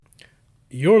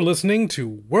You're listening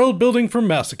to World Building for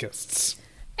Masochists.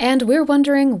 And we're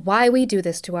wondering why we do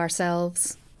this to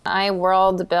ourselves. I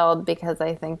world build because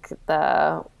I think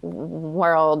the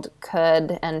world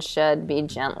could and should be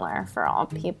gentler for all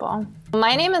people.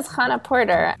 My name is CHANA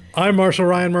Porter. I'm Marshall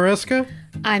Ryan Maresca.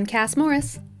 I'm Cass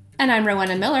Morris. And I'm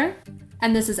Rowena Miller.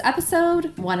 And this is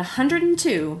episode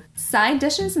 102, Side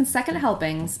Dishes and Second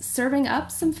Helpings, Serving Up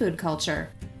Some Food Culture.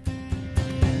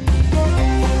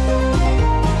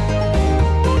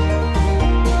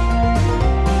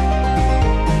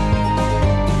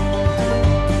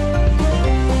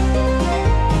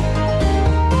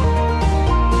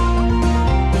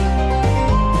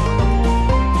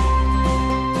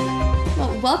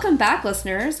 Welcome back,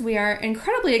 listeners. We are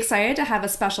incredibly excited to have a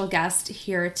special guest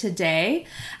here today.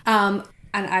 And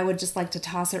I would just like to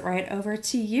toss it right over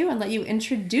to you and let you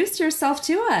introduce yourself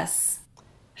to us.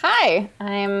 Hi,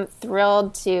 I'm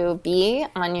thrilled to be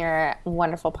on your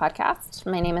wonderful podcast.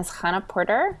 My name is CHANA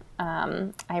Porter.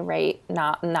 I write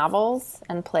novels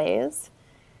and plays.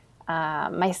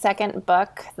 My second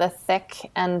book, The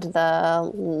Thick and the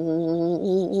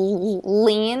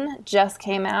Lean, just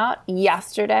came out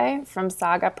yesterday from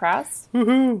Saga Press.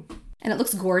 Woohoo! And it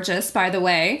looks gorgeous, by the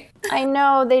way. I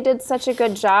know, they did such a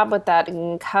good job with that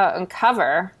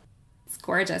cover. It's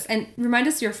gorgeous. And remind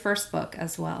us your first book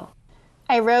as well.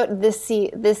 I wrote The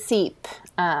Seep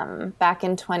back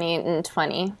in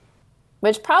 2020,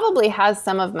 which probably has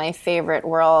some of my favorite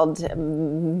world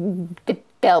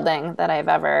building that I've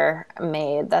ever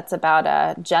made. That's about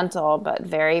a gentle but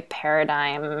very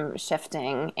paradigm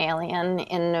shifting alien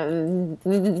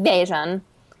invasion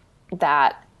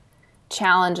that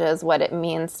challenges what it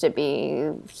means to be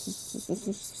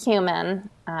human.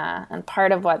 And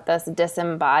part of what this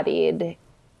disembodied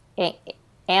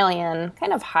alien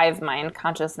kind of hive mind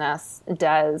consciousness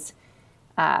does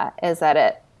is that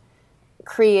it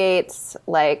creates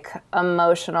like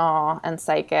emotional and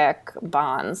psychic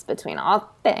bonds between all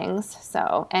things.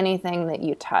 So anything that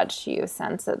you touch, you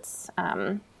sense its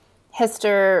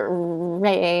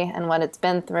history and what it's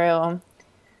been through.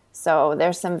 So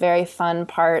there's some very fun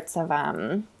parts of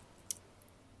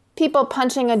people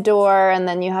punching a door and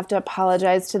then you have to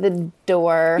apologize to the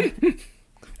door.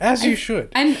 As you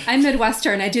should. I'm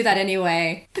Midwestern. I do that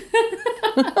anyway.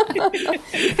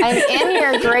 I'm in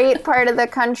your great part of the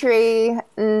country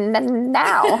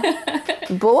now.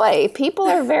 Boy, people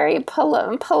are very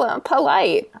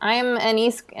polite. I'm an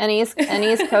East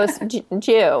Coast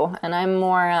Jew, and I'm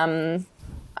more.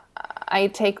 I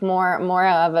take more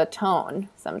of a tone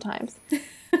sometimes.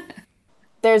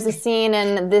 There's a scene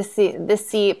in this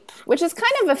Seep, which is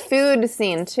kind of a food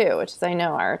scene too, which is, I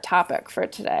know, our topic for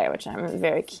today, which I'm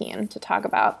very keen to talk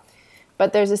about.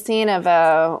 But there's a scene of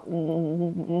a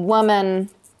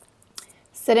woman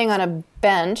sitting on a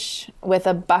bench with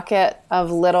a bucket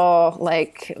of little,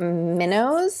 like,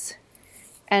 minnows,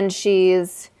 and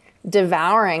she's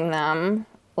devouring them,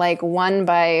 like, one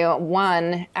by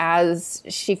one as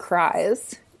she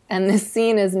cries. And this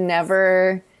scene is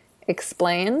never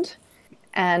explained.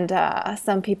 And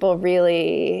some people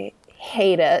really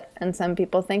hate it, and some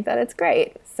people think that it's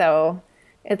great. So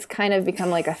it's kind of become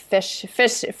like a fish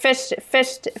test, a fish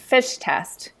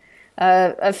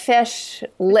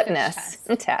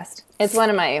lipness test. It's one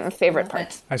of my favorite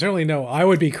parts. I certainly know I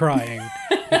would be crying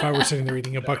if I were sitting there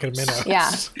eating a bucket of minnows. Yeah,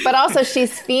 but also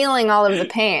she's feeling all of the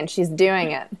pain. She's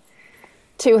doing it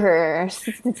to herself.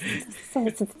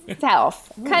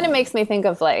 Kind of makes me think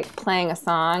of like playing a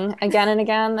song again and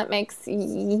again that makes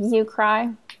you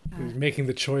cry. Making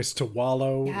the choice to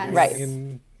wallow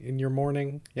in your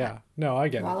mourning. Yeah. No, I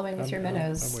get Wallowing with your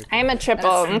minnows. I'm a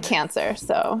triple Cancer,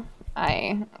 so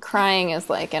crying is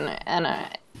like an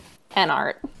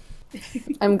art.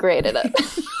 I'm great at it.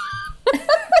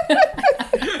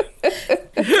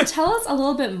 Tell us a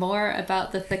little bit more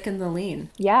about The Thick and the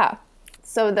Lean. Yeah.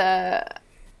 So the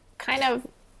kind of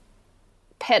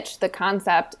pitch, the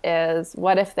concept is,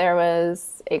 what if there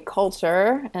was a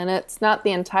culture, and it's not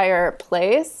the entire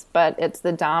place, but it's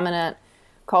the dominant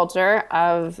culture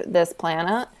of this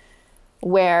planet,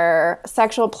 where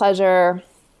sexual pleasure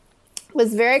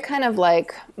was very kind of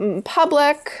like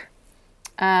public,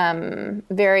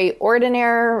 very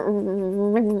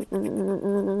ordinary,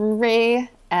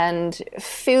 and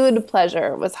food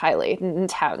pleasure was highly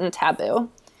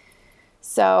taboo.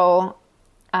 So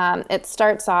it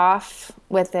starts off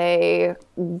with a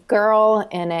girl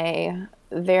in a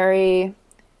very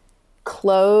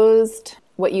closed,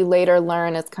 what you later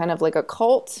learn is kind of like a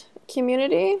cult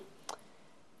community.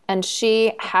 And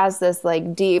she has this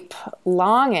like deep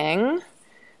longing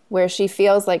where she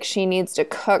feels like she needs to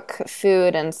cook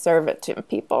food and serve it to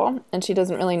people. And she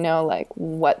doesn't really know like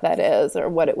what that is or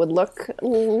what it would look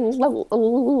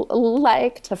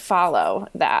like to follow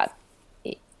that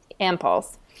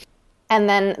impulse. And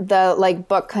then the like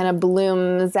book kind of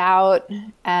blooms out,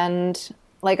 and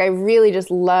like I really just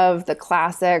love the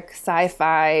classic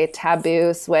sci-fi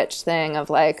taboo switch thing of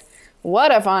like,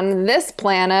 what if on this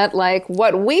planet, like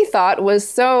what we thought was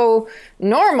so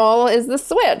normal is the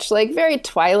switch, like very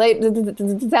Twilight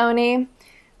Zone-y.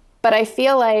 But I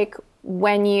feel like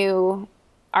when you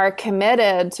are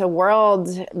committed to world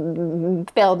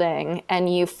building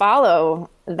and you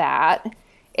follow that,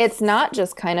 it's not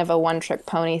just kind of a one-trick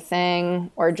pony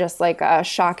thing or just like a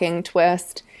shocking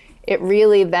twist. It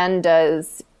really then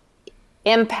does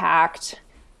impact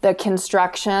the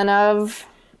construction of,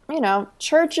 you know,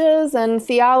 churches and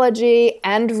theology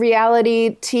and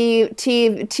reality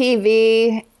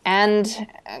TV and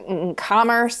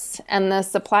commerce and the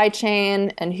supply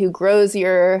chain and who grows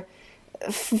your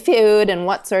food and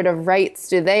what sort of rights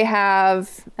do they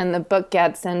have. And the book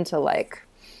gets into like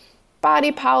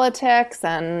body politics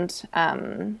and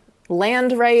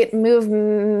land right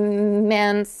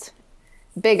movements,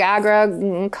 big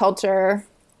agriculture.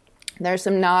 There's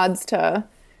some nods to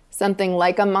something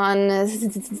like a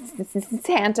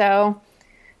Monsanto.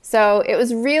 So it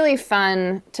was really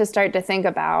fun to start to think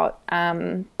about.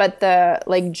 But the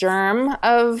like germ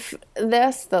of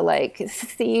this, the like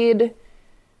seed,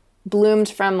 bloomed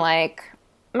from like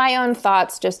my own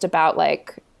thoughts just about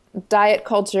like diet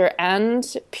culture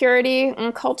and purity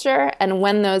culture. And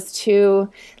when those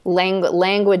two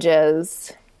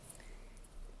languages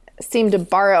seem to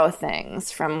borrow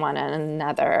things from one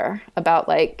another about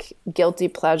like guilty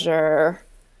pleasure,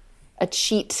 a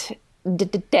cheat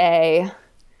day,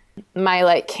 my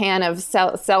like can of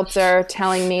seltzer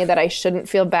telling me that I shouldn't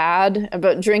feel bad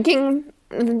about drinking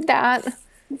that.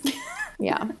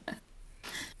 Yeah.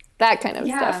 That kind of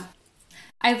stuff.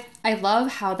 I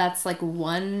love how that's like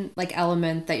one like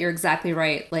element that you're exactly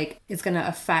right, like is going to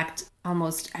affect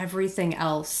almost everything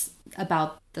else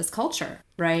about this culture,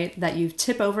 right? That you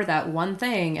tip over that one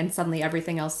thing and suddenly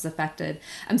everything else is affected.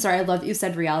 I'm sorry, I love that you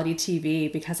said reality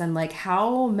TV, because I'm like,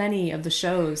 how many of the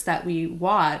shows that we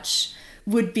watch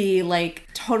would be like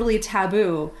totally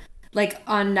taboo? Like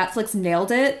on Netflix,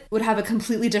 Nailed It would have a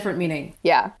completely different meaning.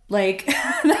 Yeah. Like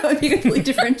that would be a completely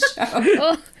different show.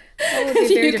 Oh, that would be a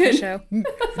very different show.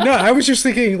 No, I was just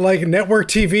thinking like network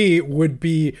TV would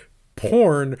be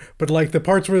porn, but like the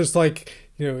parts where it's like,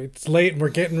 you know, it's late and we're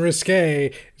getting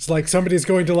risque. It's like somebody's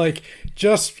going to like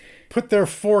just put their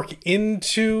fork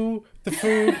into the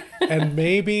food and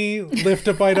maybe lift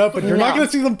a bite up, but you're not going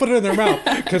to see them put it in their mouth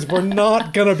because we're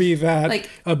not going to be that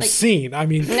obscene. I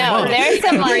mean, no, there's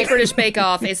some Great British Bake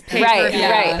Off is pay right.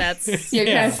 That's you're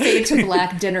gonna fade to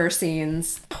black dinner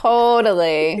scenes.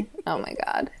 Totally. Oh my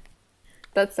God.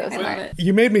 That's so smart.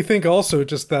 You made me think also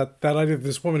just that idea of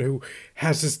this woman who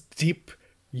has this deep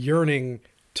yearning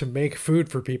to make food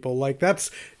for people. Like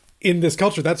that's in this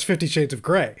culture, that's 50 Shades of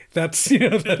Grey. That's, you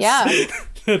know,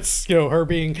 that's, you know, her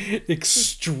being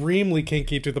extremely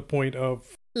kinky to the point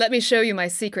of, let me show you my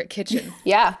secret kitchen.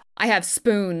 Yeah. I have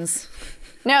spoons.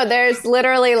 No, there's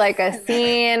literally like a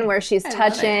scene where she's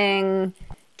touching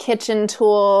kitchen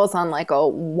tools on like a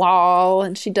wall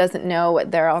and she doesn't know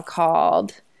what they're all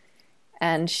called.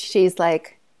 And she's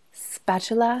like,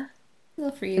 spatula?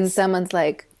 And someone's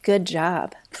like, good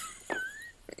job.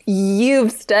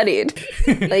 You've studied.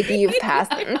 Like you've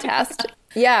passed the test.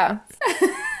 Yeah.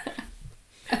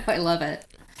 I love it.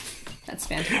 That's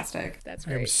fantastic. That's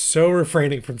great. I'm so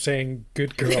refraining from saying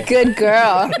good girl. Good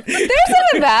girl. There's some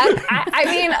of that. I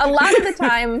mean, a lot of the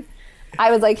time I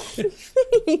was like,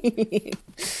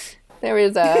 there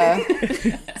was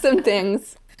some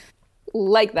things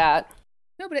like that.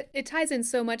 No, but it ties in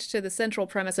so much to the central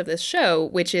premise of this show,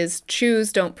 which is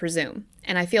choose, don't presume.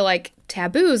 And I feel like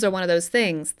taboos are one of those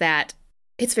things that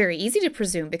it's very easy to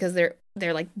presume because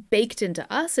they're like baked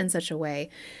into us in such a way.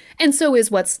 And so is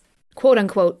what's quote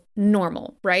unquote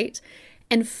normal, right?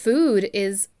 And food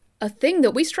is a thing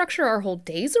that we structure our whole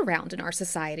days around in our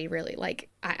society, really. Like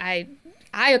I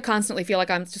constantly feel like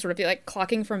I'm just sort of like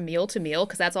clocking from meal to meal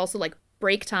because that's also like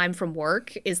break time from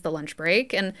work is the lunch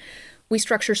break. And we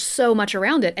structure so much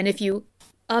around it. And if you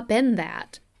upend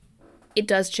that, it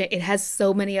does change. It has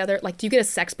so many other, like, do you get a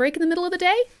sex break in the middle of the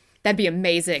day? That'd be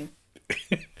amazing.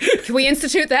 Can we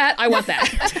institute that? I want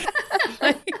that.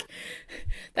 Like,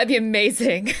 that'd be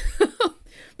amazing.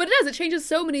 But it does. It changes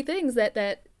so many things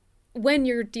that when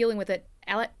you're dealing with it,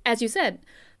 as you said,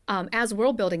 as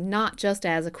world building, not just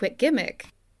as a quick gimmick,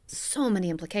 so many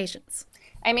implications.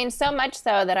 I mean, so much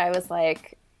so that I was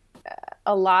like,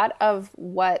 a lot of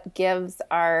what gives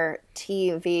our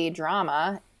TV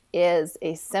drama is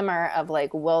a simmer of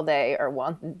like, will they or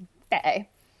won't they?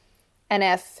 And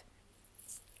if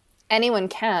anyone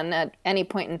can at any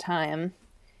point in time,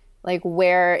 like,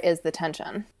 where is the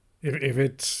tension? If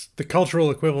it's the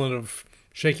cultural equivalent of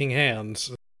shaking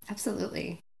hands.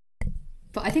 Absolutely.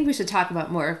 But I think we should talk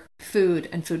about more food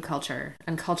and food culture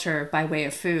and culture by way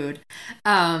of food,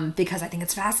 because I think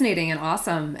it's fascinating and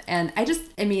awesome. And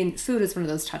I mean, food is one of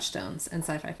those touchstones in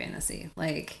sci-fi fantasy.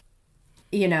 Like,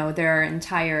 you know, there are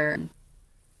entire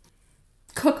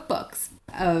cookbooks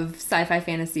of sci-fi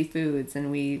fantasy foods,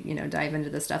 and we, you know, dive into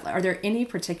this stuff. Are there any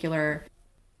particular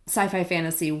sci-fi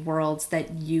fantasy worlds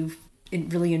that you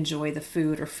really enjoy the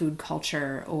food or food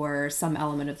culture or some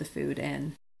element of the food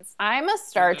in? I'm a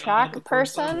Star Trek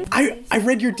person. I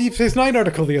read your Deep Space Nine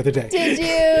article the other day. Did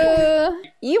you?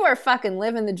 You are fucking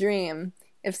living the dream.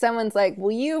 If someone's like,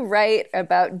 will you write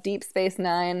about Deep Space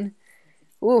Nine?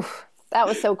 Oof, that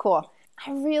was so cool.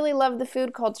 I really love the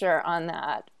food culture on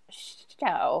that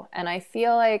show. And I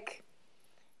feel like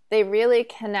they really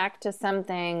connect to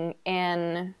something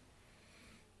in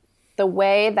the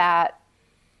way that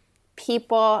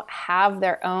people have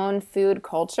their own food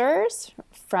cultures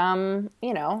from,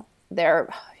 you know, their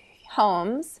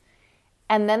homes.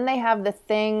 And then they have the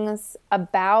things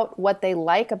about what they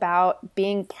like about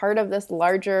being part of this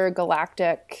larger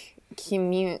galactic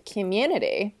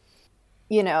community.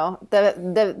 You know,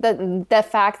 the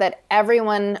fact that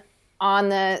everyone on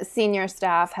the senior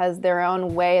staff has their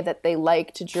own way that they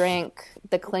like to drink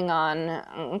the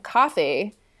Klingon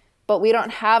coffee. But we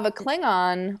don't have a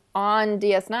Klingon on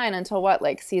DS9 until what,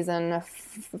 like season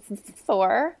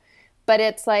 4? But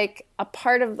it's like a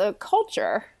part of the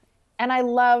culture. And I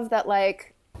love that,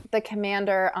 like, the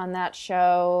commander on that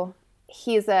show,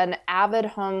 he's an avid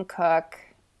home cook,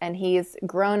 and he's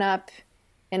grown up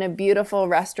in a beautiful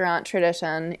restaurant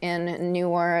tradition in New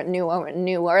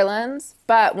Orleans.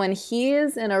 But when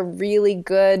he's in a really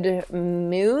good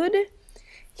mood,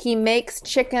 he makes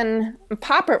chicken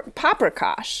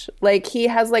paprikash. Like, he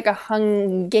has like a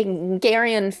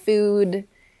Hungarian food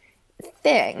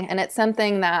thing. And it's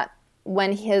something that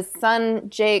when his son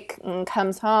Jake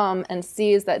comes home and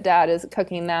sees that dad is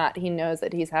cooking that, he knows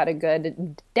that he's had a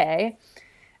good day.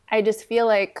 I just feel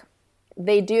like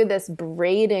they do this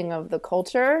braiding of the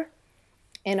culture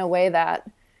in a way that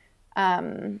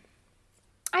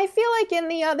I feel like in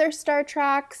the other Star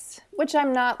Treks, which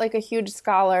I'm not like a huge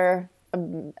scholar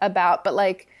about, but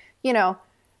like, you know,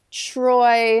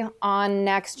 Troy on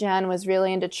Next Gen was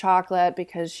really into chocolate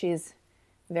because she's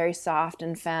very soft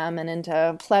and femme and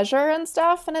into pleasure and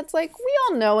stuff. And it's like, we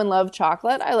all know and love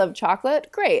chocolate. I love chocolate.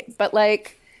 Great. But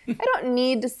like, I don't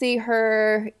need to see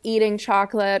her eating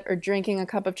chocolate or drinking a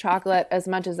cup of chocolate as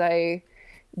much as I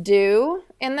do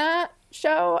in that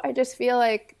show. I just feel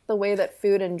like the way that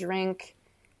food and drink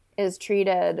is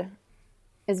treated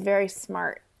is very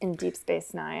smart in Deep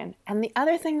Space Nine. And the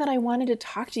other thing that I wanted to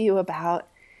talk to you about,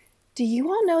 do you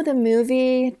all know the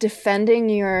movie Defending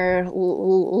Your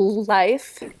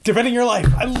Life? Defending Your Life.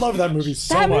 I love that movie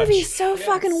so much. That movie's so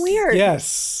fucking weird.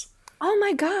 Yes. Oh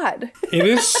my God. It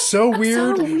is so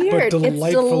weird, so weird. but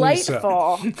delightfully It's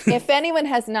delightful. If anyone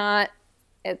has not,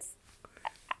 it's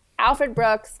Alfred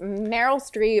Brooks, Meryl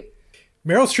Streep.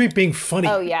 Meryl Streep being funny.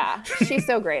 Oh yeah, she's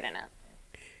so great in it.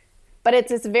 But it's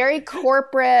this very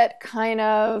corporate kind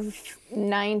of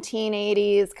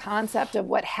 1980s concept of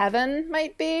what heaven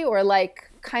might be, or like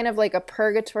kind of like a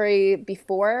purgatory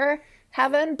before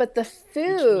heaven, but the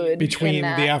food between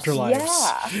that, the afterlives.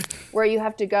 Yeah, where you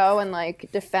have to go and like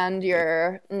defend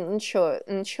your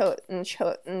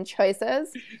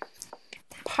choices.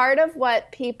 Part of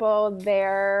what people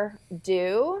there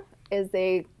do is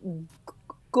they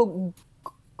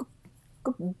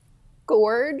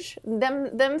gorge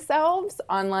themselves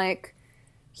on like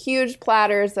huge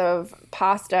platters of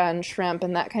pasta and shrimp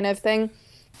and that kind of thing.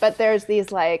 But there's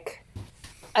these like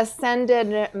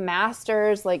ascended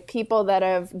masters, like people that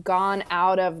have gone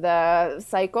out of the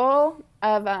cycle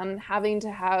of having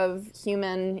to have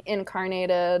human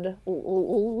incarnated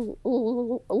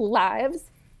lives.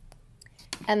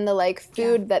 And the like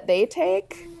food that they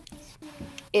take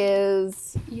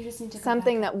is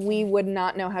something that we would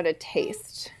not know how to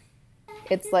taste.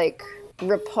 It's like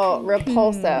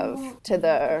repulsive to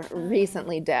the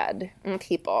recently dead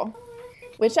people,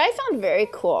 which I found very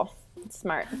cool. It's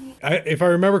smart. If I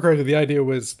remember correctly, the idea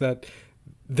was that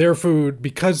their food,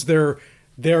 because they're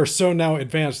so now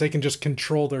advanced, they can just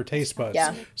control their taste buds.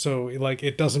 Yeah. So like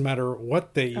it doesn't matter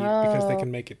what they eat because they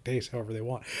can make it taste however they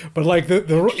want. But like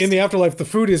the in the afterlife, the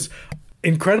food is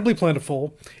incredibly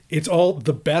plentiful. It's all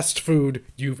the best food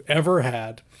you've ever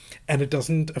had, and it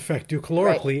doesn't affect you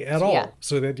calorically at all. Yeah.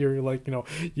 So that you're like,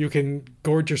 you can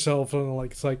gorge yourself, and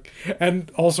like it's like,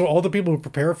 and also all the people who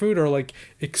prepare food are like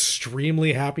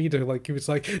extremely happy to like. It's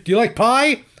like, do you like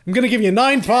pie? I'm gonna give you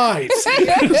 9 pies.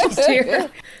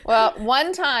 Well,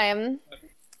 one time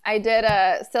I did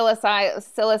a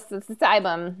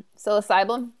psilocybin,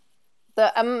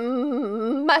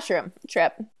 the mushroom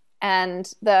trip.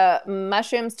 And the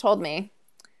mushrooms told me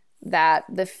that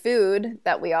the food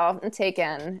that we all take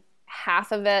in,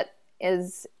 half of it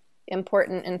is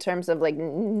important in terms of like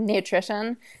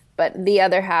nutrition, but the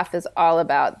other half is all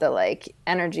about the like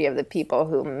energy of the people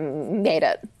who made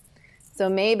it. So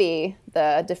maybe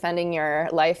the defending your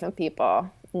life and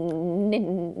people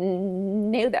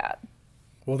knew that.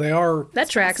 Well, they are. That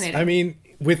tracks. I mean,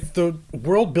 with the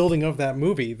world building of that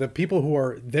movie, the people who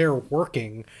are there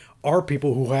working are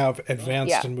people who have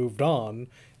advanced and moved on,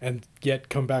 and yet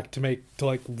come back to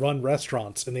run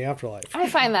restaurants in the afterlife. I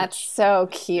find that so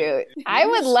cute. I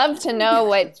would love to know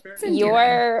what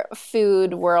your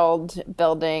food world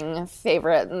building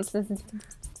favorites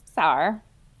are.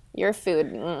 Your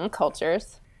food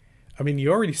cultures. I mean,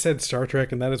 you already said Star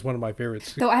Trek, and that is one of my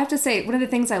favorites. Though I have to say, one of the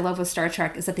things I love with Star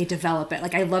Trek is that they develop it.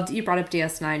 Like, I love that you brought up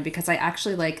DS9 because I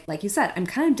actually, like you said, I'm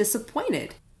kind of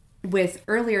disappointed with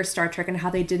earlier Star Trek and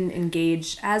how they didn't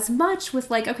engage as much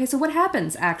with like, okay, so what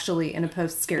happens actually in a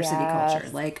post-scarcity culture?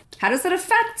 Like, how does it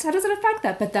affect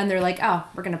that? But then they're like, oh,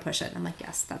 we're going to push it. And I'm like,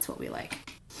 yes, that's what we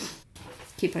like.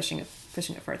 Keep pushing it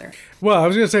further. Well, I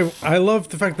was going to say, I love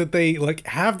the fact that they like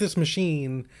have this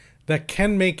machine that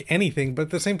can make anything, but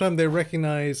at the same time they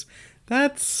recognize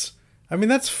that's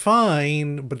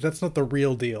fine, but that's not the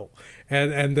real deal.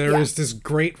 And there is this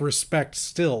great respect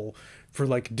still for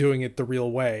like doing it the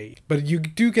real way. But you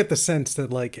do get the sense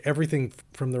that like everything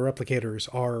from the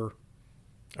replicators are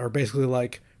basically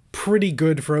like pretty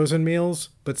good frozen meals,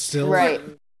 but still right.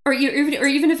 Or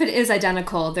even if it is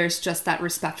identical, there's just that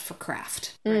respect for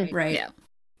craft, right? Yeah.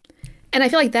 And I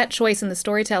feel like that choice in the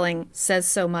storytelling says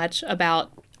so much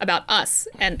about us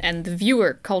and the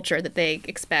viewer culture that they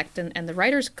expect and the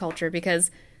writer's culture, because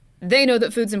they know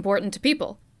that food's important to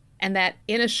people. And that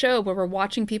in a show where we're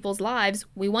watching people's lives,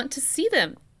 we want to see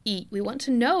them eat. We want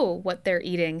to know what they're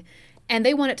eating. And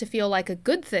they want it to feel like a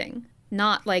good thing,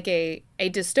 not like a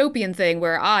dystopian thing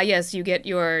where, yes, you get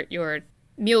your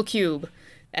meal cube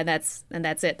and that's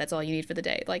it. That's all you need for the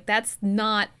day. Like, that's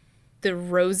not the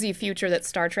rosy future that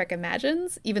Star Trek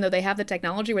imagines, even though they have the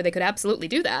technology where they could absolutely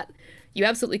do that. You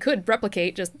absolutely could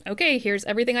replicate just, okay, here's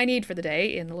everything I need for the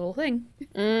day in the little thing.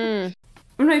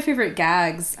 One of my favorite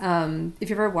gags, if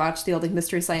you ever watched the old like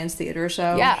Mystery Science Theater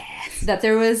show, that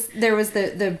there was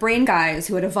the brain guys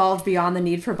who had evolved beyond the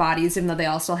need for bodies, even though they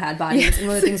all still had bodies. And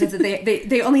one of the things was that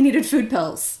they only needed food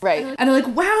pills. Right. And they're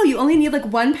like, wow, you only need like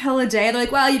 1 pill a day. They're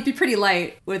like, well, you'd be pretty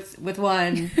light with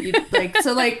one. You'd, like,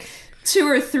 so like 2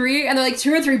 or 3, and they're like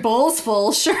 2 or 3 bowls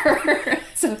full, sure.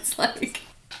 So it's like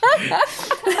an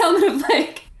element of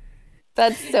like,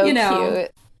 that's so cute.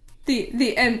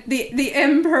 The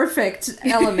imperfect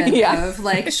element of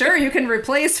like, sure, you can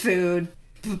replace food,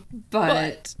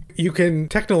 but you can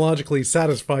technologically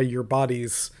satisfy your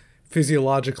body's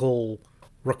physiological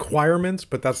requirements,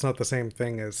 but that's not the same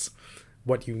thing as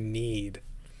what you need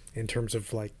in terms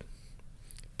of like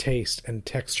taste and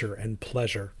texture and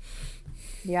pleasure.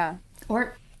 Yeah.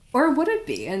 Or would it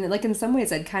be? And like in some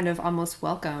ways I'd kind of almost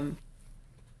welcome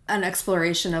an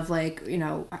exploration of like,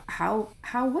 how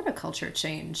would a culture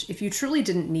change if you truly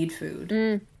didn't need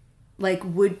food? Like,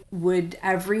 would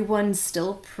everyone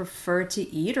still prefer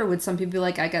to eat, or would some people be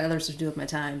like, I got other stuff to do with my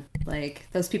time? Like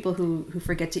those people who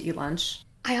forget to eat lunch.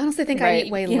 I honestly think I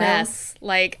eat way less.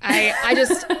 Like I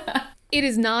just, it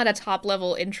is not a top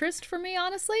level interest for me,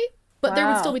 honestly. But there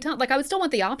would still be time. Like I would still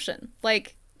want the option,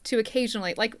 like to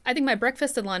occasionally, like I think my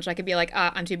breakfast and lunch, I could be like,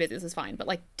 I'm too busy, this is fine. But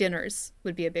like dinners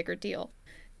would be a bigger deal,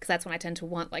 because that's when I tend to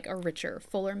want like a richer,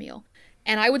 fuller meal.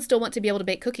 And I would still want to be able to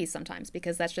bake cookies sometimes,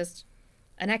 because that's just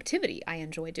an activity I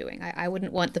enjoy doing. I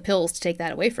wouldn't want the pills to take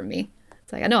that away from me.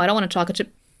 It's like, I don't want a chocolate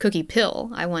chip cookie pill.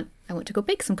 I want to go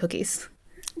bake some cookies.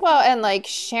 Well, and like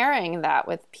sharing that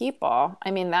with people.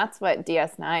 I mean, that's what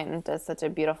DS9 does such a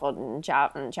beautiful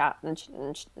job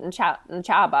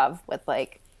of, with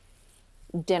like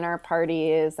dinner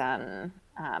parties and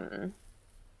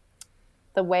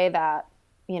the way that,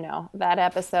 that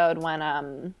episode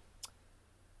when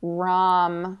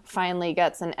Rom finally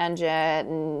gets an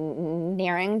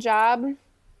engineering job,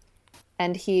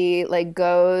 and he like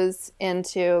goes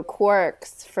into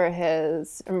Quark's for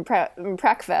his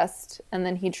breakfast, and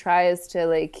then he tries to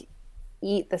like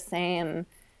eat the same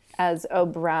as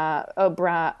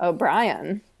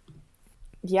O'Brien.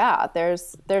 Yeah,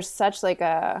 there's such like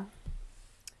a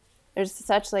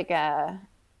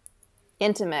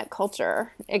intimate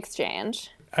culture exchange.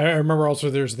 I remember also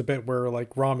there's the bit where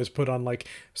like Rom is put on like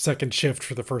second shift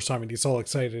for the first time and he's all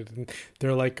excited and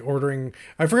they're like ordering,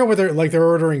 I forgot what they're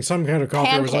ordering some kind of coffee.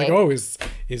 Pancake. It was like, oh,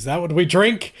 is that what we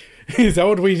drink? Is that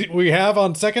what we have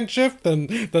on second shift?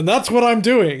 Then that's what I'm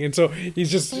doing. And so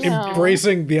he's just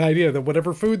embracing the idea that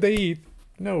whatever food they eat,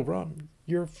 no, Rom,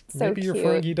 maybe your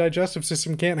funky digestive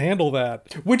system can't handle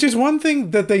that. Which is one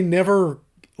thing that they never,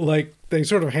 like, they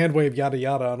sort of hand wave yada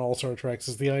yada on all Star Treks,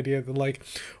 is the idea that like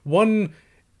one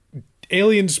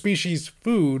alien species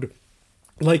food,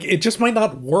 like, it just might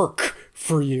not work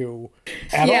for you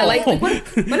at all. Like what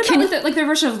about like their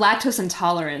version of lactose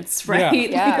intolerance, right?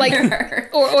 Yeah. Like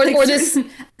or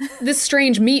this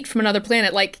strange meat from another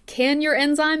planet. Like, can your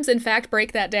enzymes in fact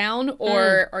break that down,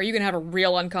 or are you gonna have a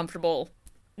real uncomfortable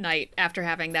night after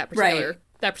having that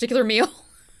particular meal?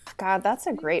 God, that's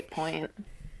a great point.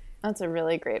 That's a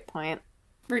really great point.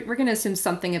 We're going to assume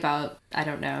something about, I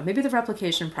don't know, maybe the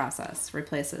replication process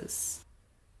replaces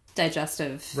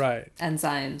digestive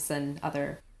enzymes and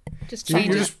other... Just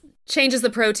changes the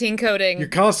protein coding. You're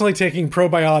constantly taking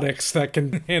probiotics that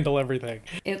can handle everything.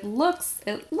 It looks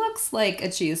like a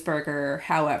cheeseburger,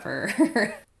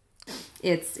 however...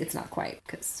 It's not quite,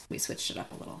 because we switched it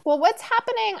up a little. Well, what's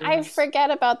happening? I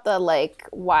forget about the, like,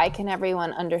 why can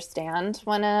everyone understand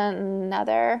one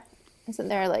another? Isn't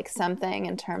there, like, something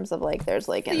in terms of, like, there's,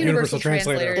 like... The universal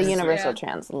translator. The universal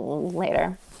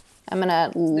translator. I'm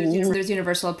gonna... There's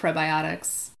universal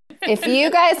probiotics. If you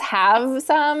guys have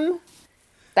some,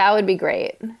 that would be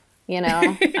great. You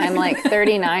know? I'm, like,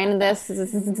 39 this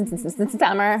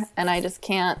summer, and I just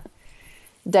can't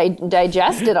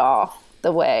digest it all.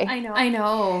 The way I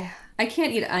know. I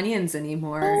can't eat onions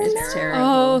anymore. It's terrible.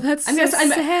 Oh, that's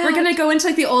sad. We're gonna go into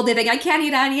like the old day thing. I can't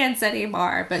eat onions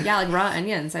anymore. But yeah, like raw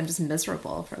onions, I'm just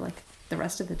miserable for like the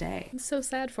rest of the day. I'm so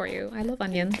sad for you. I love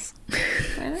onions.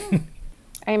 I know.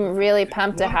 I'm really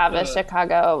pumped to have a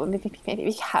Chicago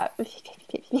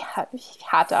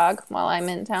hot dog while I'm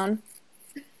in town.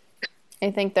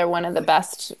 I think they're one of the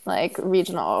best like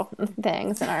regional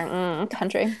things in our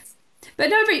country.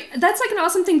 But no, that's like an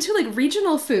awesome thing too, like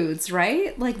regional foods,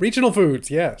 right? Like regional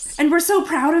foods, yes. And we're so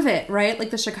proud of it, right?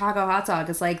 Like the Chicago hot dog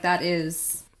is like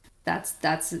that's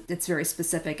it's very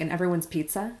specific, and everyone's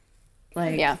pizza.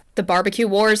 Like the barbecue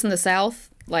wars in the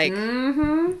South, like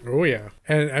Oh yeah.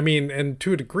 And I mean, and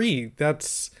to a degree,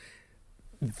 that's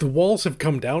the walls have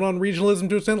come down on regionalism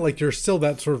to an extent. Like there's still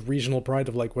that sort of regional pride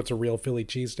of like what's a real Philly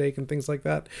cheesesteak and things like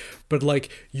that. But like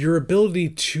your ability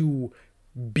to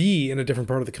be in a different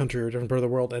part of the country or a different part of the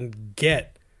world and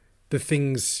get the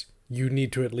things you need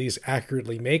to at least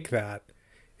accurately make that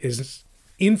is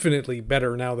infinitely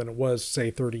better now than it was,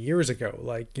 say, 30 years ago.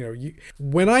 Like, you know,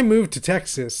 when I moved to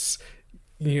Texas,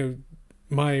 you know,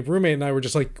 my roommate and I were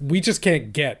just like, we just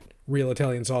can't get real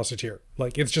Italian sausage here.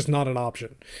 Like, it's just not an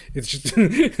option. It's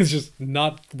just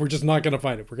not, we're just not going to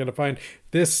find it. We're going to find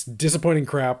this disappointing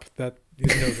crap that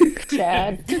is no good.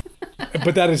 Chad.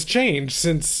 But that has changed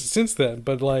since then.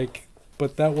 But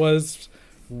that was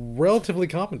relatively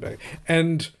common back.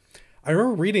 And I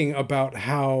remember reading about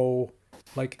how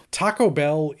like Taco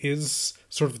Bell is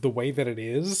sort of the way that it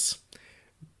is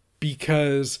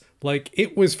because like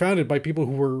it was founded by people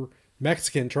who were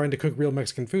Mexican trying to cook real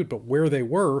Mexican food, but where they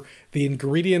were, the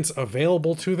ingredients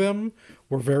available to them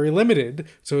were very limited.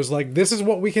 So it's like, this is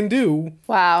what we can do.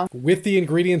 Wow. With the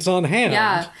ingredients on hand.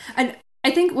 Yeah. And I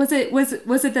think was it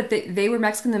that they were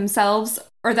Mexican themselves,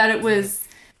 or that it was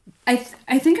I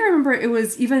think I remember it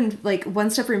was even like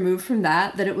one step removed from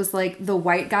that it was like the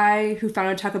white guy who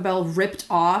founded Taco Bell ripped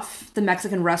off the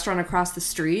Mexican restaurant across the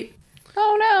street.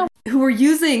 Oh no. Who were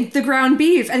using the ground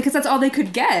beef, and because that's all they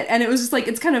could get. And it was just like,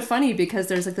 it's kind of funny because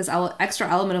there's like this extra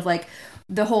element of like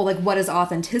the whole like what is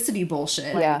authenticity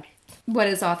bullshit. Yeah. What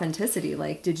is authenticity?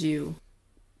 Like, did you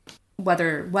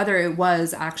whether it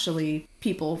was actually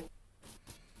people,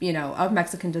 you know, of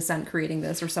Mexican descent creating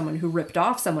this, or someone who ripped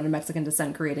off someone of Mexican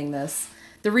descent creating this.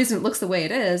 The reason it looks the way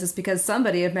it is because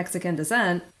somebody of Mexican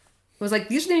descent was like,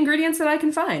 these are the ingredients that I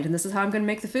can find, and this is how I'm going to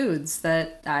make the foods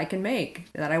that I can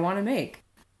make, that I want to make.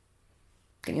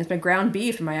 I'm going to use my ground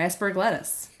beef and my iceberg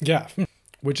lettuce. Yeah,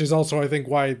 which is also, I think,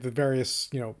 why the various,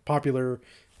 you know, popular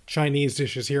Chinese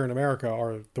dishes here in America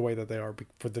are the way that they are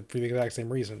for the exact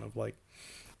same reason of like,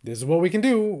 this is what we can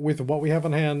do with what we have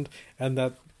on hand, and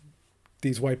that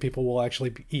these white people will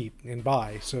actually eat and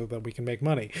buy so that we can make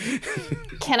money.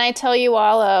 Can I tell you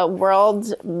all a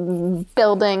world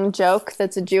building joke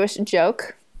that's a Jewish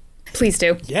joke? Please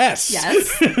do. Yes.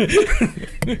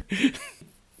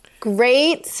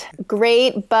 Great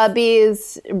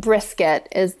Bubby's brisket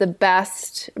is the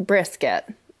best brisket.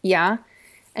 Yeah.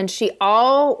 And she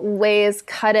always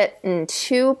cut it in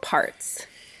 2 parts.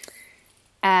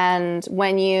 And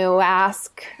when you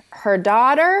ask her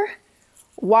daughter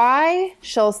why,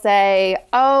 she'll say,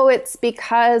 oh, it's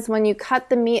because when you cut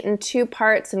the meat in 2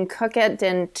 parts and cook it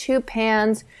in 2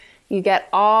 pans, you get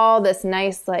all this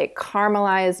nice, like,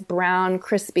 caramelized, brown,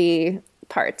 crispy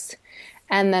parts.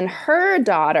 And then her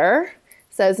daughter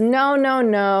says,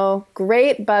 no,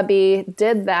 Great Bubby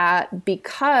did that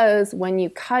because when you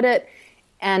cut it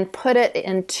and put it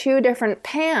in 2 different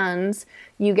pans,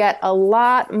 you get a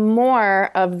lot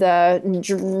more of the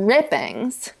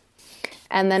drippings.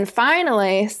 And then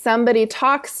finally, somebody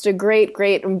talks to Great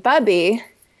Bubby,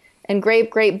 and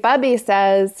Great Bubby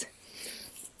says,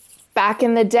 back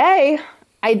in the day,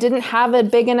 I didn't have a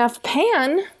big enough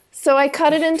pan, so I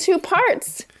cut it in 2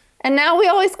 parts. And now we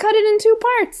always cut it in 2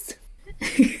 parts.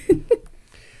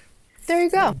 There you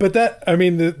go. But that, I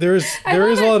mean, there is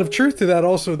a lot of truth to that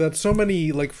also, that so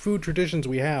many, like, food traditions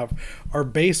we have are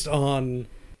based on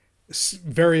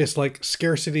various, like,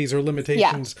 scarcities or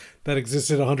limitations that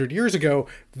existed 100 years ago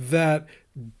that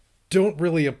don't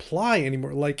really apply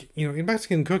anymore. Like, you know, in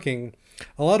Mexican cooking,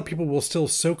 a lot of people will still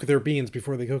soak their beans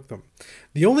before they cook them.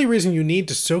 The only reason you need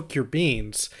to soak your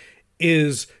beans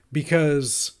is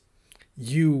because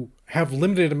you have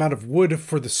limited amount of wood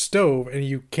for the stove and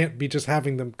you can't be just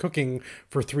having them cooking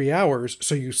for 3 hours.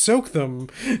 So you soak them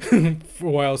for a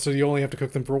while. So you only have to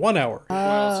cook them for 1 hour.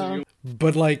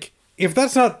 But like, if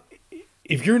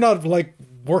you're not like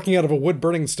working out of a wood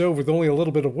burning stove with only a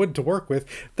little bit of wood to work with,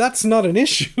 that's not an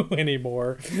issue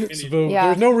anymore. So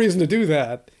there's no reason to do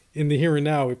that in the here and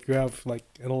now if you have like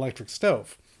an electric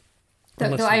stove.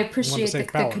 Though I appreciate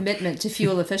the commitment to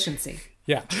fuel efficiency.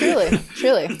 Yeah. Truly.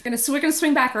 We're gonna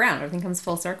swing back around. Everything comes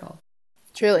full circle.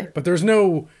 Truly. But there's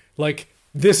no, like,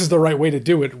 this is the right way to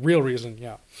do it, real reason,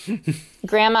 yeah.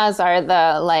 Grandmas are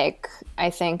the, like,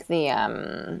 I think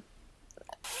the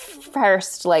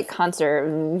first, like,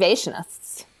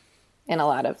 conservationists in a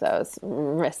lot of those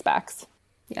respects.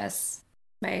 Yes.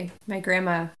 My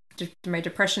grandma, my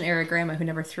Depression era grandma who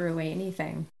never threw away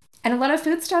anything. And a lot of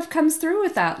food stuff comes through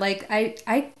with that. Like, I'm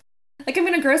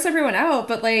going to gross everyone out,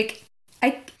 but, like,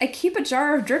 I keep a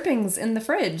jar of drippings in the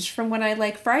fridge from when I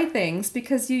like fry things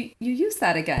because you use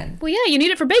that again. Well, yeah, you need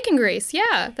it for bacon grease.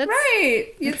 Yeah, that's right.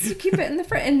 You keep it in the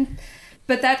fridge,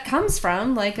 but that comes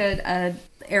from like a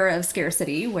era of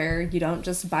scarcity where you don't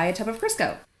just buy a tub of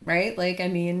Crisco, right? Like, I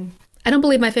mean, I don't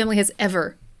believe my family has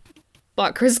ever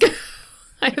bought Crisco.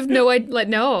 I have no idea.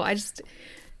 Like, I just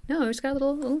got a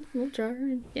little jar.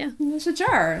 And, yeah, it's a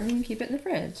jar, and you keep it in the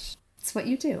fridge. It's what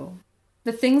you do.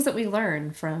 The things that we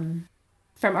learn from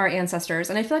our ancestors,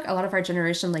 and I feel like a lot of our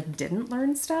generation like didn't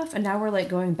learn stuff, and now we're like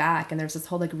going back and there's this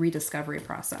whole like rediscovery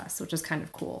process, which is kind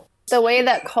of cool. The way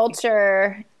that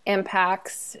culture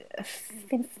impacts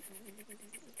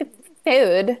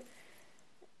food,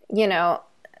 you know,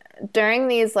 during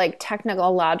these like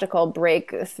technological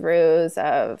breakthroughs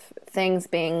of things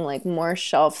being like more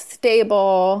shelf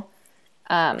stable,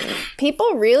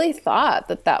 people really thought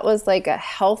that was like a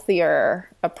healthier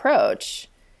approach.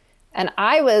 And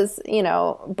I was, you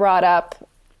know, brought up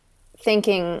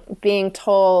being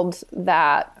told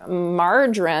that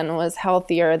margarine was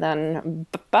healthier than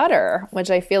butter, which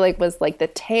I feel like was like the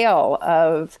tail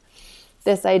of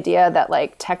this idea that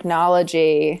like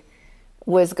technology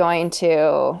was going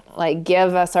to like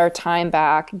give us our time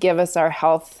back, give us our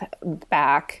health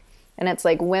back. And it's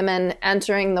like women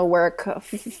entering the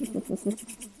workforce,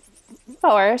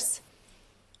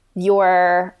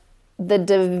 the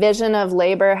division of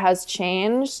labor has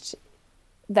changed,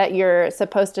 that you're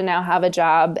supposed to now have a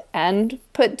job and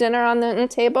put dinner on the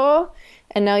table.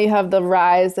 And now you have the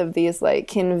rise of these like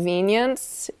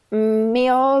convenience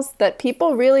meals that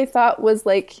people really thought was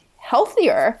like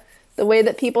healthier, the way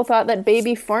that people thought that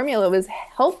baby formula was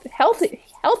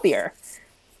healthier.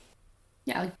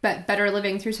 Yeah, like better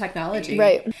living through technology.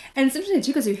 Right. And it's interesting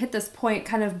too, because you hit this point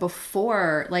kind of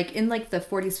before, like in like the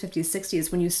 40s, 50s,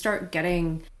 60s, when you start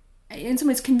getting, in some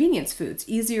ways, convenience foods,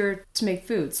 easier to make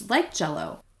foods like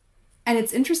Jell-O. And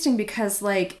it's interesting because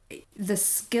like the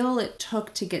skill it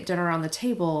took to get dinner on the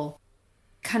table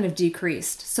kind of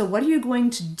decreased. So what are you going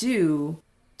to do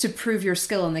to prove your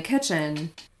skill in the kitchen? I'm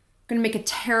going to make a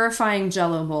terrifying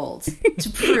Jell-O mold to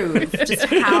prove just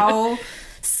how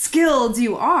skilled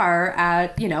you are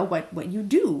at, you know, what you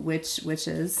do, which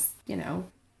is, you know,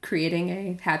 creating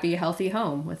a happy, healthy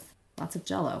home with lots of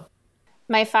Jell-O.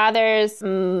 My father's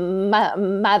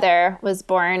mother was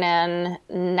born in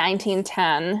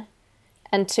 1910,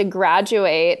 And to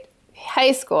graduate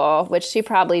high school, which she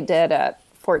probably did at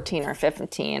 14 or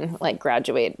 15, like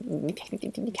graduate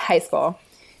high school,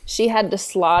 she had to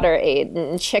slaughter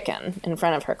a chicken in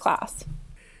front of her class.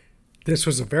 This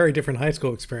was a very different high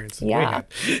school experience than we had.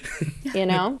 You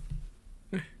know?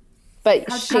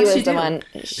 But she was the one.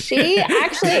 She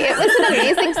actually, it was an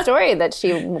amazing story that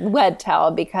she would tell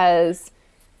because,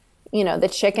 you know, the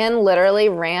chicken literally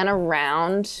ran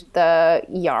around the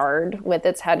yard with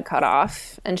its head cut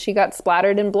off and she got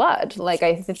splattered in blood. Like,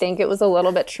 I think it was a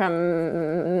little bit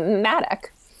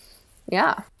traumatic.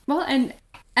 Yeah. Well, and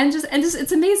just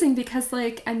it's amazing because,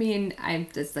 like, I mean,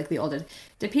 it's like the old,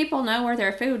 do people know where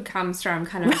their food comes from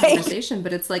kind of conversation,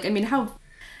 but it's like, I mean, how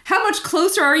much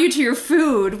closer are you to your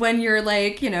food when you're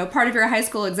like, you know, part of your high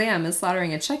school exam is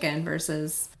slaughtering a chicken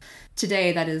versus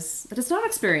today that is not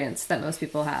experience that most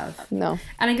people have. No.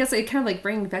 And I guess it kind of like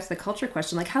bringing back to the culture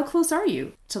question, like how close are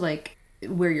you to like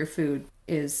where your food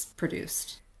is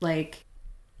produced? Like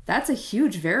that's a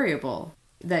huge variable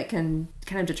that can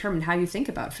kind of determine how you think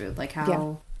about food, like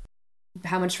how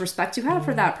much respect you have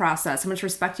for that process, how much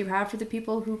respect you have for the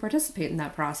people who participate in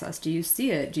that process. Do you see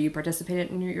it? Do you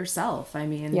participate in it yourself? I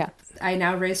mean, I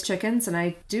now raise chickens and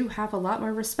I do have a lot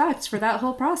more respect for that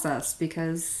whole process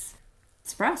because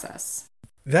it's a process.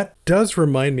 That does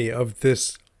remind me of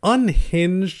this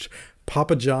unhinged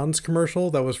Papa John's commercial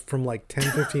that was from like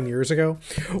 10, 15 years ago,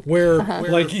 where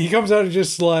like he comes out and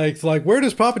just like where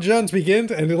does Papa John's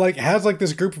begin? And it like has like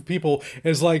this group of people and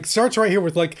it's like starts right here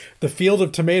with like the field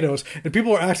of tomatoes and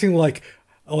people are acting like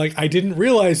I didn't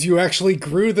realize you actually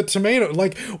grew the tomato.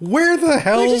 Like, where the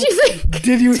hell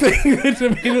did you think the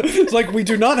tomato? It's like, we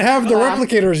do not have the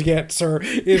replicators yet, sir.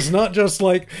 It's not just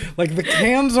like the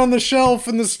cans on the shelf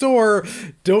in the store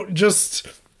don't just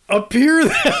appear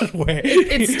that way.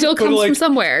 It still comes from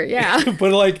somewhere, yeah.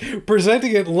 But like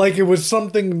presenting it like it was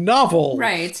something novel.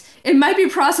 Right. It might be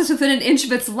processed within an inch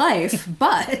of its life,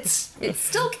 but it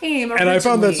still came originally, and I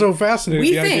found that so fascinating.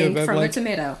 We the idea think that, from like, a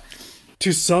tomato.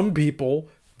 To some people,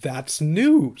 that's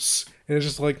news. And it's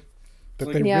just like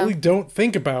that they really don't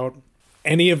think about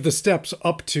any of the steps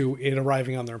up to it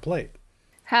arriving on their plate.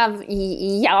 Have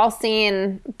y'all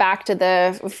seen Back to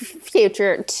the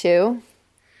Future 2?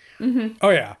 Mm-hmm. Oh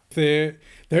yeah,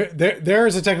 there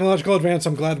is a technological advance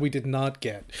I'm glad we did not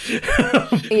get.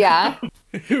 Yeah,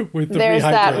 with the there's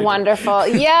that wonderful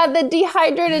the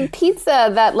dehydrated pizza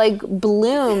that like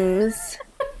blooms.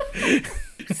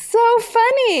 So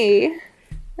funny,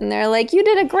 and they're like, "You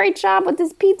did a great job with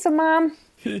this pizza, Mom."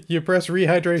 You press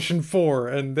rehydration 4,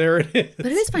 and there it is. But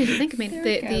it is funny to think. I mean,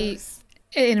 the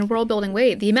in a world building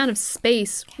way, the amount of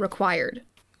space required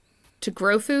to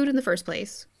grow food in the first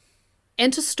place.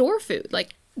 And to store food.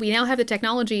 Like, we now have the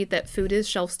technology that food is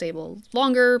shelf stable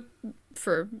longer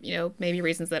for, you know, maybe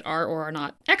reasons that are or are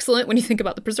not excellent when you think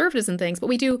about the preservatives and things. But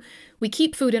we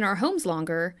keep food in our homes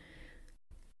longer.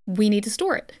 We need to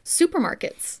store it.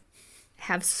 Supermarkets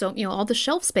have all the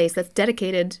shelf space that's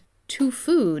dedicated to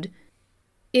food.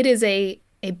 It is a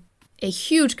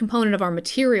huge component of our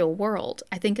material world,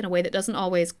 I think, in a way that doesn't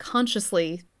always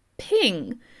consciously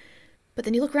ping. But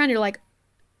then you look around and you're like,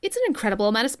 it's an incredible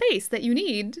amount of space that you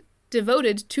need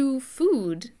devoted to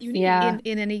food in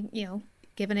any,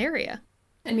 given area.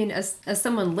 I mean, as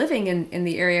someone living in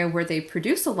the area where they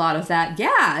produce a lot of that,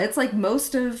 it's like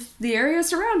most of the area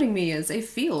surrounding me is a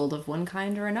field of one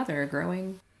kind or another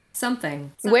growing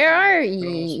something. Where are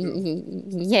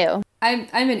you? I'm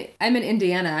in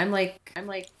Indiana. I'm like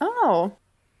oh,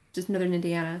 just northern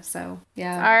Indiana. So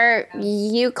yeah. Are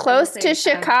you close to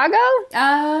Chicago?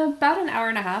 About an hour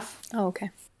and a half. Oh, okay.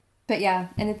 But yeah,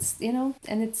 and it's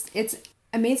it's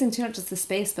amazing too, not just the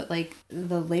space, but like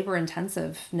the labor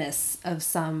intensiveness of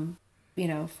some,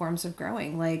 forms of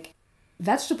growing. Like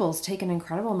vegetables take an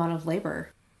incredible amount of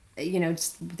labor.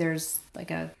 There's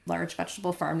like a large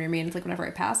vegetable farm near me, and it's like whenever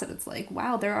I pass it, it's like,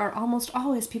 wow, there are almost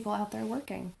always people out there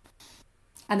working.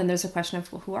 And then there's a question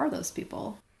of, well, who are those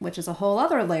people? Which is a whole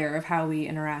other layer of how we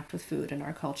interact with food in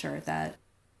our culture, that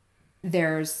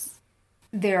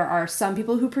there are some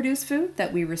people who produce food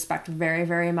that we respect very,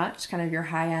 very much, kind of your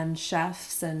high-end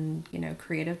chefs and,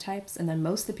 creative types. And then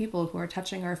most of the people who are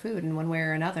touching our food in one way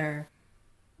or another,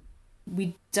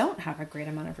 we don't have a great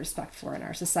amount of respect for in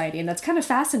our society. And that's kind of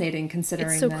fascinating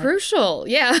considering it's so crucial.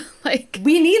 Yeah. Like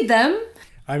we need them.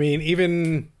 I mean,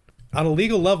 even on a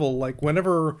legal level, like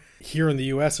whenever here in the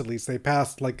US, at least, they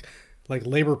passed like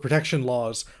labor protection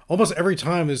laws, almost every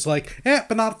time is like,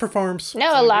 but not for farms.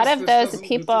 No, a lot of those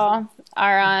people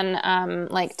are on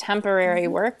like temporary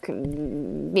work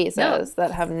visas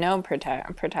that have no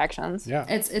protections. Yeah.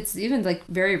 It's even like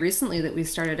very recently that we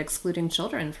started excluding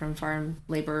children from farm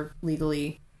labor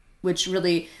legally which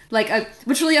really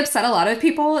upset a lot of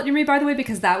people near me, by the way,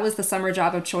 because that was the summer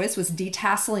job of choice, was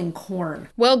detasseling corn.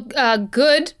 Well,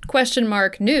 good question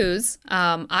mark news.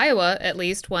 Iowa at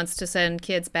least wants to send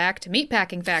kids back to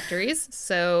meatpacking factories.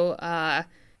 So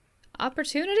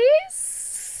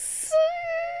opportunities.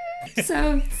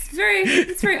 So it's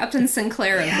very Upton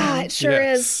Sinclair of Yeah, them. it sure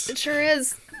is. It sure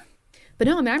is. But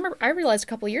no, I mean, I realized a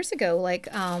couple of years ago, like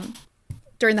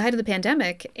during the height of the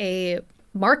pandemic, a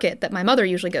market that my mother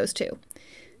usually goes to,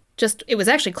 it was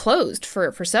actually closed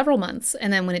for several months.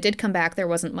 And then when it did come back, there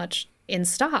wasn't much in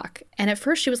stock. And at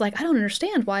first she was like, I don't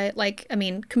understand why, like, I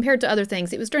mean, compared to other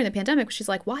things, it was during the pandemic. She's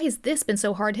like, why has this been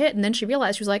so hard hit? And then she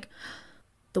realized, she was like,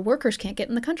 the workers can't get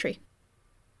in the country.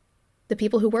 The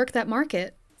people who work that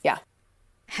market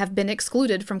have been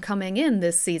excluded from coming in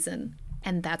this season.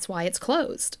 And that's why it's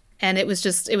closed. And it was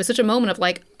such a moment of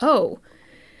like, oh,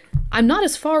 I'm not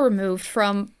as far removed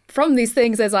from these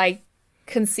things as I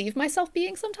conceive myself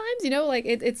being sometimes, you know, like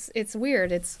it's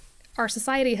weird. Our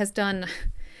society has done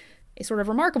a sort of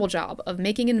remarkable job of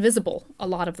making invisible a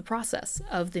lot of the process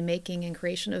of the making and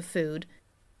creation of food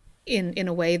in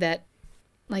a way that,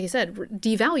 like I said,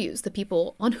 devalues the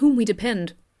people on whom we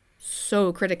depend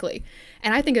so critically.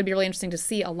 And I think it'd be really interesting to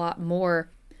see a lot more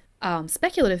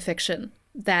speculative fiction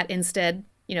that instead,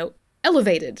 you know,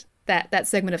 elevated that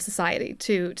segment of society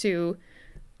to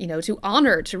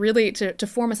honor, to really to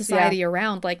form a society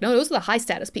around, like, no, those are the high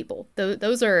status people.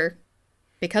 Those are,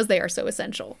 because they are so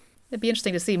essential. It'd be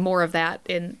interesting to see more of that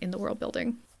in the world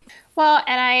building. Well,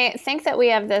 and I think that we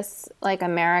have this like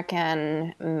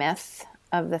American myth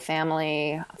of the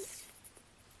family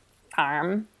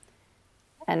farm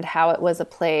and how it was a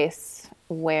place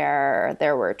where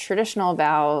there were traditional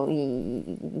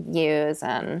values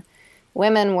and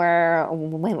women were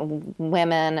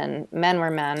women and men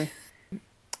were men.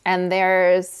 And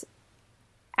there's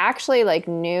actually like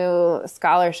new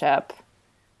scholarship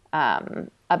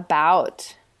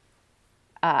about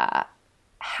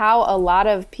how a lot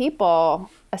of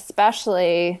people,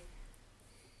 especially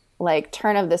like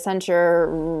turn of the century,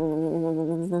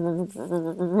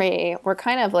 were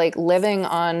kind of like living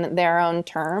on their own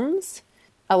terms.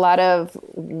 A lot of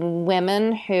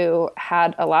women who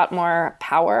had a lot more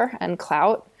power and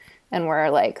clout and were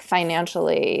like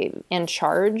financially in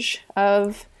charge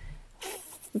of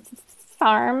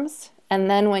farms. And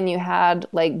then when you had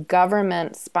like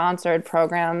government sponsored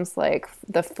programs like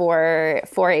the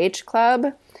 4-H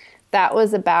club, that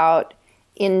was about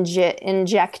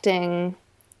injecting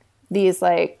these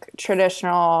like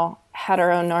traditional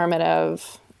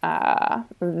heteronormative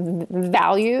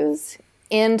values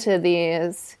into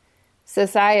these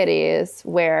societies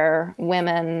where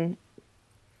women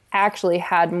actually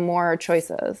had more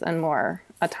choices and more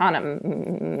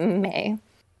autonomy.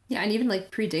 Yeah, and even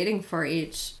like predating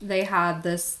 4-H, they had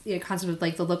this concept of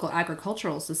like the local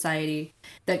agricultural society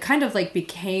that kind of like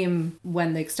became,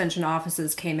 when the extension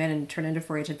offices came in and turned into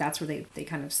 4-H, and that's where they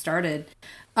kind of started.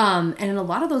 And in a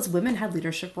lot of those, women had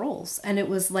leadership roles, and it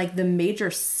was like the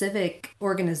major civic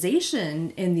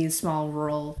organization in these small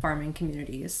rural farming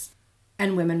communities.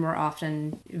 And women were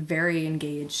often very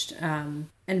engaged, and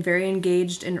very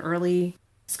engaged in early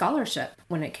scholarship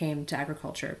when it came to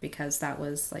agriculture, because that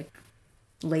was like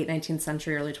late 19th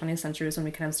century, early 20th century is when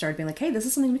we kind of started being like, hey, this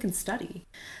is something we can study.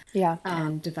 Yeah.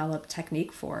 And develop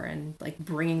technique for, and like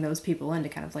bringing those people in to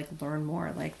kind of like learn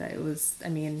more. Like that it was, I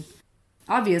mean,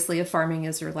 obviously if farming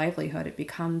is your livelihood, it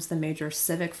becomes the major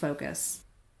civic focus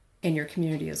in your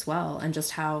community as well. And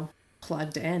just how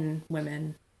plugged in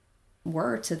women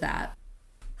were to that.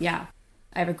 Yeah.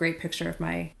 I have a great picture of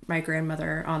my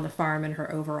grandmother on the farm in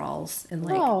her overalls in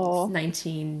like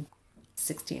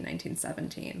 1916,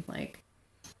 1917. Like,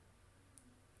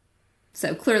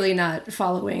 so clearly not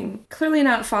following,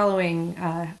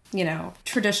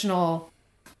 traditional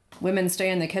women stay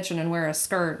in the kitchen and wear a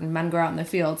skirt and men go out in the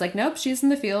fields. Like, nope, she's in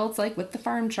the fields, like with the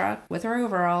farm truck, with her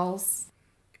overalls.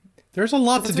 There's a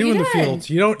lot to do in the fields.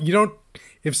 You don't,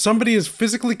 if somebody is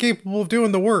physically capable of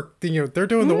doing the work, then, they're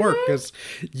doing the work, because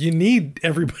you need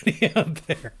everybody out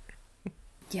there.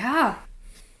 Yeah.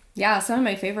 Yeah, some of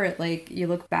my favorite, like, you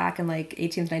look back in, like,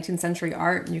 18th, 19th century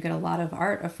art, and you get a lot of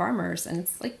art of farmers, and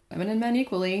it's, like, women and men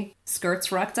equally,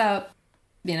 skirts rucked up,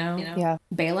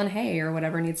 baling hay or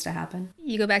whatever needs to happen.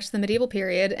 You go back to the medieval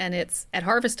period, and it's, at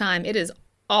harvest time, it is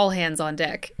all hands on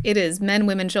deck. It is men,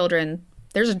 women, children.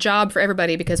 There's a job for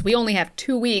everybody, because we only have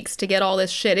 2 weeks to get all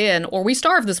this shit in, or we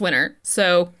starve this winter.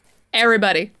 So,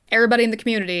 everybody in the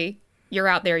community, you're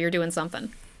out there, you're doing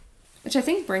something. Which I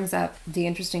think brings up the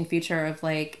interesting feature of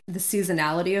like the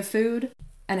seasonality of food,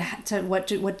 and to what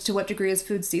degree is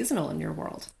food seasonal in your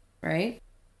world, right?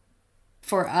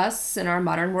 for us in our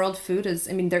modern world, food is,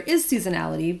 I mean, there is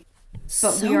seasonality, but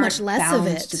So we are much less bound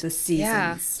of it. to the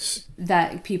seasons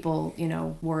that people, you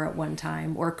know, were at one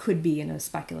time or could be in a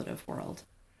speculative world.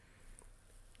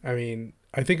 I mean,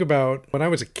 I think about when I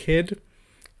was a kid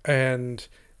and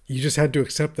you just had to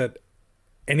accept that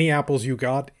any apples you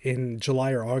got in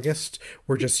July or August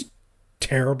were just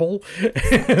terrible.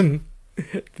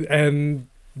 and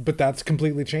but that's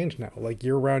completely changed now. Like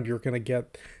year round, you're going to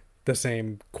get the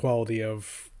same quality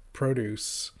of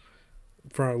produce.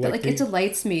 Like it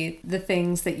delights me the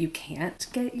things that you can't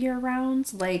get year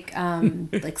round, like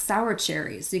sour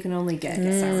cherries. You can only get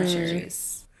sour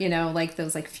cherries, you know, like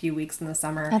those like few weeks in the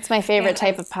summer. That's my favorite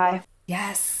type of pie.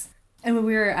 Yes. And when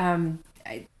we were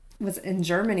I was in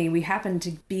Germany, we happened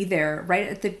to be there right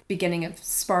at the beginning of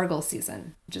spargel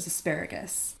season, which is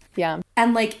asparagus. Yeah.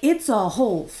 And like it's a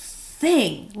whole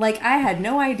thing. Like I had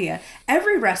no idea.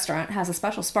 Every restaurant has a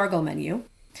special spargel menu.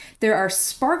 There are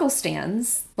spargel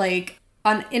stands like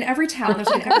in every town. There's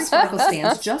like every spargel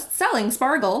stands just selling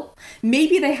spargel.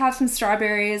 Maybe they have some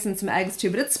strawberries and some eggs too,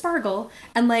 but it's spargel.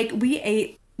 And like we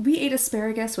ate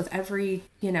asparagus with every,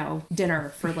 you know, dinner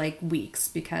for like weeks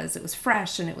because it was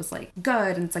fresh and it was like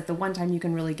good and it's like the one time you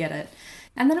can really get it.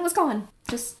 And then it was gone.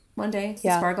 Just one day, the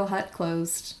Spargel Hut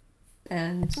closed.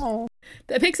 And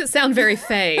that makes it sound very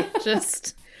fey.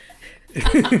 Just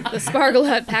the Spargle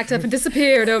Hut packed up and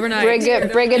disappeared overnight.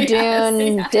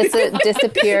 Brigadoon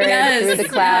disappeared through the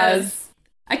clouds. Yes.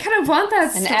 I kind of want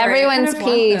that story. And everyone's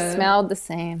pee smelled the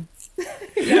same.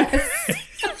 Yes.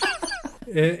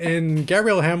 In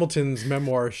Gabrielle Hamilton's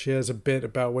memoir, she has a bit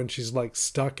about when she's like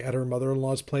stuck at her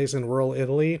mother-in-law's place in rural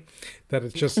Italy, that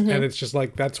it's just, and it's just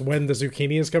like, that's when the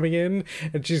zucchini is coming in.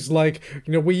 And she's like,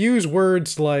 you know, we use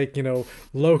words like, you know,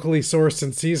 locally sourced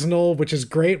and seasonal, which is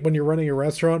great when you're running a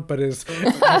restaurant, but is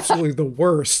absolutely the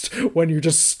worst when you're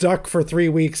just stuck for 3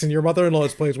 weeks in your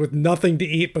mother-in-law's place with nothing to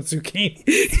eat but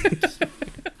zucchini.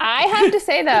 I have to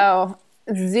say though,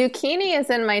 zucchini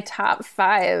is in my top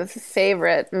 5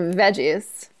 favorite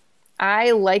veggies.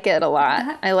 I like it a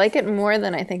lot. I like it more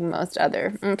than I think most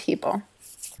other people.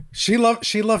 She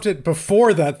loved it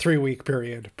before that 3-week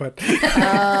period, but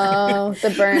oh, the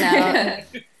burnout.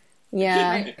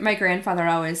 Yeah. My grandfather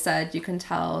always said you can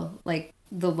tell like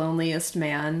the loneliest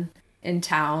man in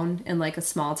town, in like a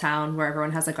small town where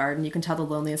everyone has a garden, you can tell the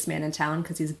loneliest man in town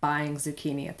because he's buying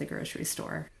zucchini at the grocery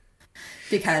store.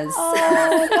 Because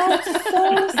that's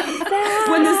so sad.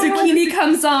 When the zucchini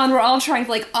comes on, we're all trying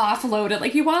to like offload it.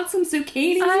 Like, you want some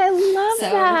zucchini? I love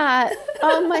that.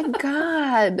 Oh my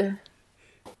God.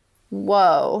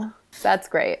 Whoa. That's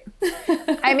great.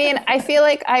 I mean, I feel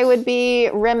like I would be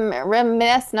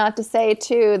remiss not to say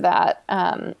too that,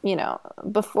 you know,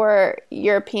 before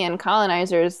European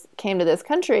colonizers came to this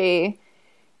country,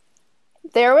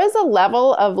 there was a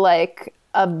level of like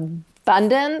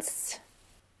abundance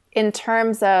in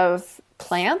terms of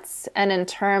plants and in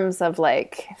terms of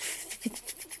like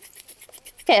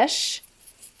fish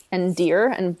and deer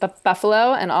and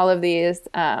buffalo and all of these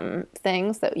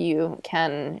things that you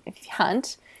can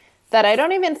hunt that I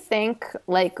don't even think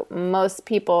like most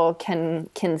people can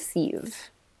conceive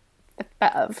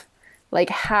of, like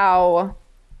how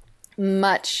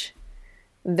much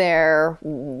there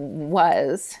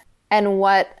was and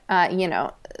what, you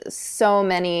know, so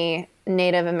many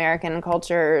Native American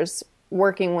cultures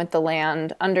working with the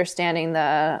land, understanding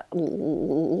the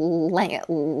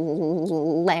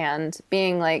land,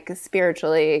 being like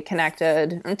spiritually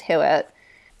connected to it.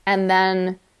 And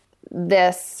then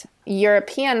this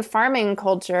European farming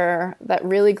culture that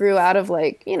really grew out of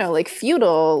like, you know, like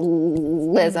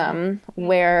feudalism,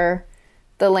 where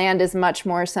the land is much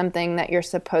more something that you're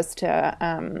supposed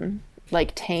to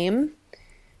like tame,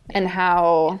 and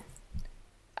how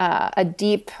a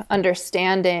deep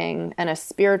understanding and a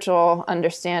spiritual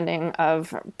understanding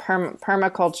of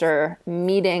permaculture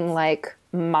meeting like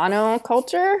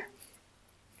monoculture,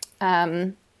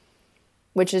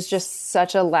 which is just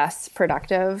such a less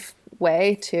productive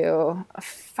way to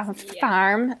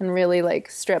farm and really like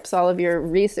strips all of your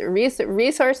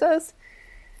resources.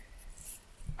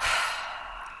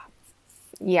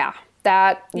 Yeah.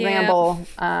 That ramble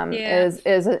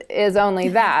is only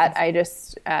that. I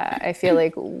just I feel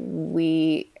like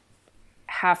we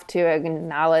have to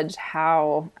acknowledge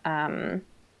how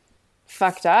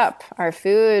fucked up our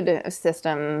food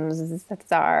systems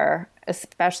are,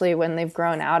 especially when they've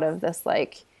grown out of this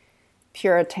like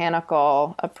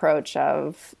puritanical approach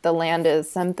of the land is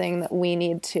something that we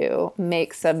need to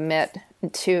make submit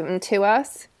to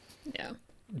us. Yeah.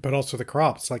 But also the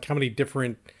crops, like how many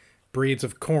different breeds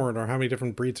of corn or how many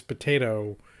different breeds of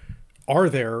potato are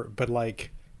there, but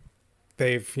like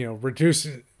they've, you know, reduced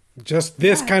Just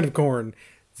this kind of corn.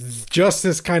 Just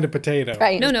this kind of potato.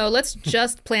 Right. No, let's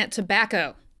just plant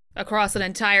tobacco across an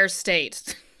entire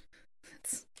state.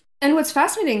 And what's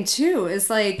fascinating too is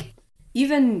like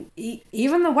even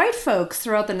the white folks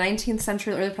throughout the 19th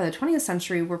century, early part of the 20th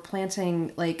century, were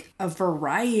planting like a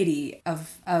variety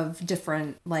of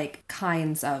different like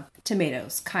kinds of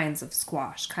tomatoes, kinds of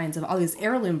squash, kinds of all these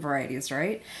heirloom varieties,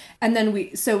 right? And then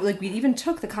we even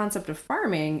took the concept of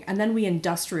farming and then we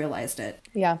industrialized it.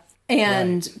 Yeah.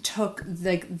 And took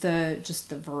the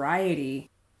variety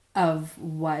of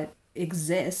what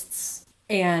exists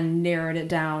and narrowed it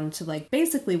down to like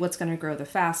basically what's going to grow the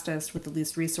fastest with the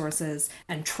least resources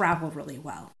and travel really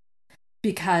well,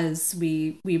 because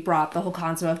we brought the whole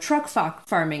concept of truck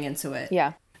farming into it.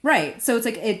 Yeah. Right. So it's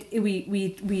like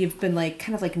we've been like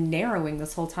kind of like narrowing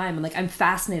this whole time, and like I'm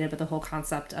fascinated with the whole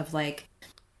concept of like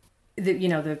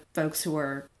the folks who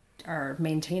are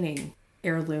maintaining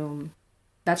heirloom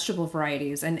vegetable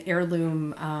varieties and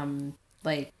heirloom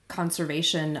like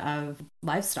conservation of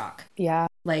livestock. Yeah.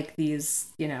 Like these,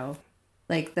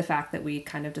 like the fact that we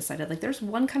kind of decided like there's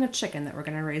one kind of chicken that we're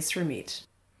going to raise for meat.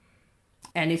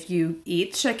 And if you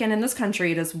eat chicken in this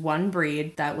country, it is one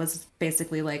breed that was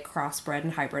basically like crossbred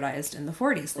and hybridized in the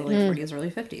 40s, the late 40s,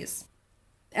 early 50s.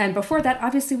 And before that,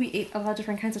 obviously, we ate a lot of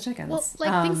different kinds of chickens. Well,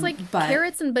 like things like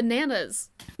carrots and bananas.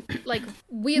 Like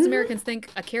we as Americans think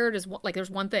a carrot is like there's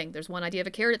one thing. There's one idea of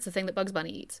a carrot. It's the thing that Bugs Bunny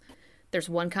eats. There's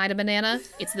one kind of banana.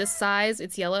 It's this size.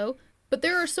 It's yellow. But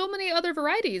there are so many other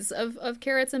varieties of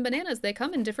carrots and bananas. They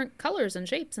come in different colors and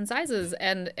shapes and sizes,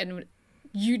 and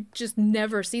you just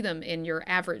never see them in your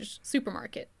average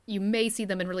supermarket. You may see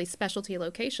them in really specialty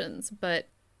locations, but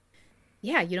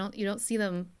yeah, you don't see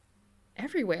them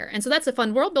everywhere. And so that's a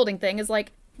fun world building thing, is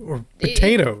like or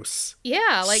potatoes.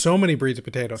 Yeah, like so many breeds of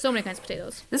potatoes. So many kinds of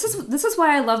potatoes. This is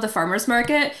why I love the farmers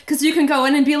market, because you can go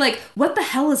in and be like, what the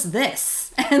hell is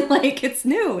this? And like it's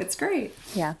new. It's great.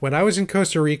 Yeah. When I was in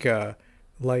Costa Rica,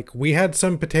 like we had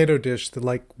some potato dish that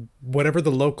like whatever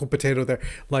the local potato there,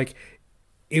 like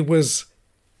it was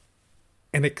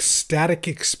an ecstatic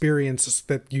experience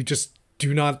that you just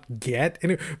do not get.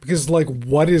 And because like,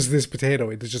 what is this potato?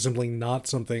 It is just simply not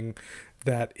something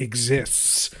that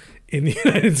exists in the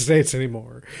United States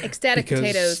anymore. Ecstatic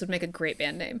Potatoes would make a great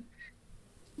band name.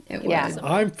 Yeah.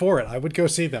 I'm for it. I would go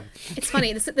see them. It's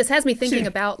funny. This has me thinking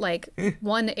about like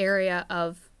one area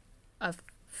of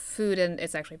food, and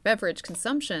it's actually beverage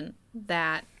consumption,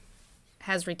 that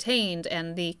has retained,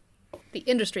 and the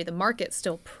industry, the market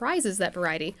still prizes that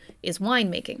variety, is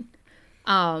winemaking.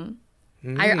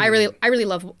 I really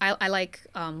love. I like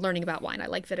learning about wine. I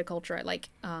like viticulture. I like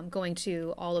going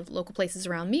to all of the local places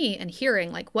around me and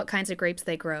hearing like what kinds of grapes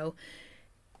they grow.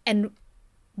 And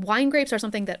wine grapes are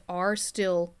something that are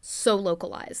still so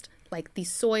localized. Like the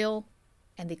soil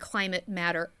and the climate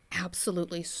matter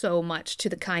absolutely so much to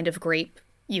the kind of grape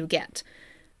you get.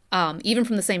 Even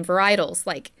from the same varietals,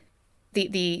 like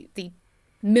the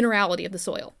minerality of the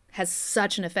soil has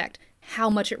such an effect. How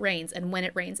much it rains and when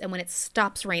it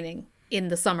stops raining in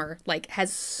the summer, like,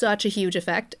 has such a huge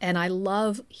effect. And I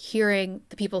love hearing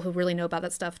the people who really know about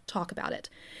that stuff talk about it,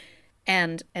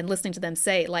 and listening to them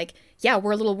say like, yeah,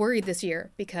 we're a little worried this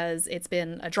year because it's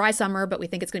been a dry summer, but we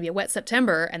think it's going to be a wet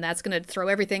September, and that's going to throw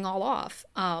everything all off.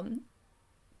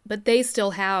 But they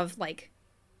still have like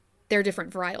their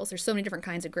different varietals. There's so many different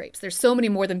kinds of grapes. There's so many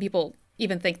more than people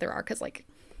even think there are, because like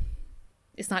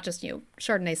it's not just,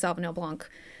 Chardonnay, Sauvignon Blanc,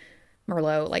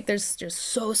 Merlot. Like there's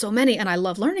so many, and I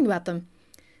love learning about them.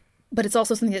 But it's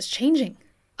also something that's changing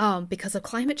because of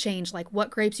climate change. Like what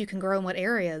grapes you can grow in what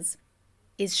areas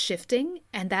is shifting,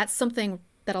 and that's something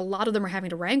that a lot of them are having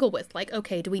to wrangle with. Like,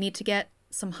 okay, do we need to get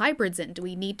some hybrids in? Do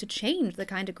we need to change the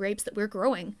kind of grapes that we're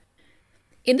growing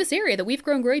in this area that we've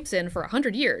grown grapes in for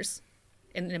 100 years?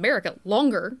 In America,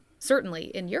 longer, certainly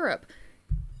in Europe.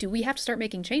 Do we have to start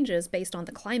making changes based on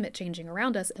the climate changing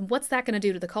around us? And what's that going to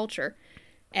do to the culture?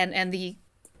 And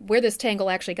where this tangle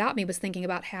actually got me was thinking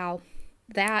about how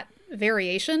that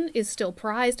variation is still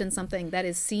prized in something that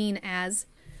is seen as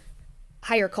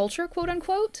higher culture, quote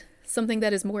unquote, something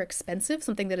that is more expensive,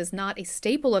 something that is not a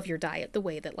staple of your diet the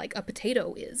way that like a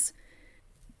potato is.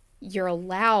 You're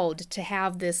allowed to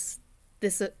have this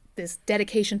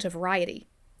dedication to variety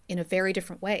in a very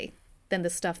different way than the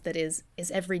stuff that is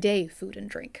everyday food and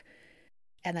drink.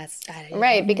 And that's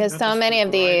right, because so many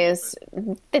of these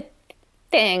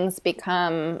things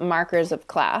become markers of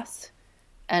class.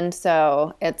 And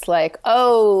so it's like,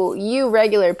 oh, you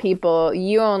regular people,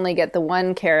 you only get the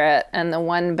one carrot and the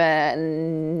one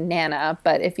banana.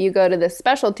 But if you go to the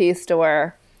specialty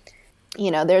store,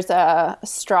 there's a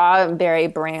strawberry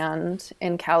brand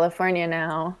in California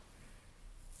now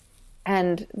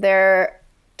And they're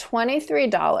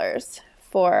 $23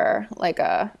 for like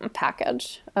a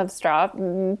package of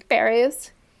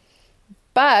strawberries.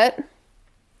 But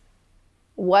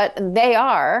what they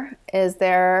are is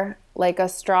they're like a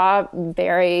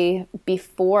strawberry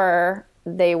before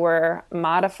they were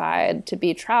modified to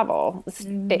be travel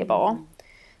stable.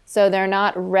 So they're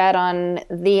not red on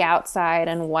the outside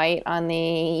and white on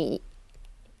the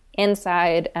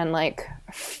inside and like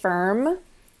firm.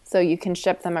 So you can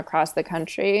ship them across the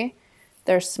country.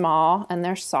 They're small and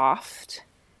they're soft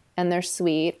and they're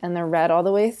sweet and they're red all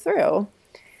the way through.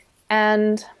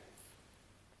 And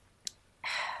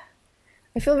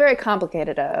I feel very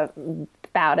complicated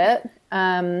about it.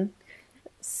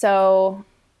 So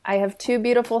I have two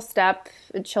beautiful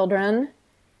stepchildren,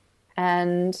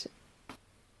 and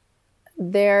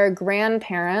their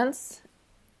grandparents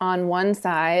on one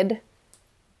side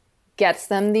gets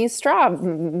them these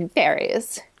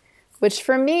strawberries, which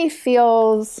for me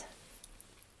feels,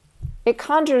 it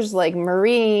conjures like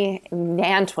Marie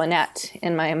Antoinette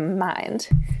in my mind.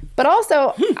 But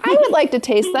also, I would like to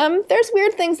taste them. There's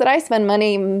weird things that I spend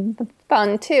money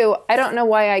on too. I don't know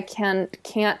why I can't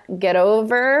get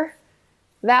over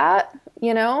that,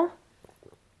 you know?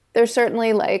 There's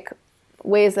certainly like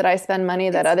ways that I spend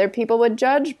money that other people would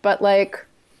judge, but like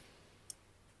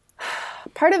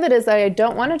part of it is that I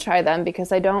don't want to try them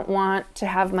because I don't want to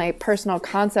have my personal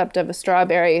concept of a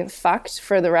strawberry fucked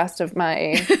for the rest of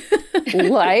my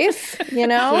life, you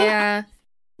know? Yeah.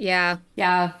 Yeah.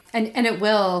 Yeah. And it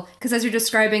will, because as you're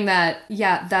describing that,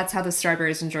 yeah, that's how the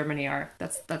strawberries in Germany are.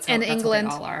 That's how, And that's England.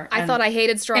 how they all are. I And- thought I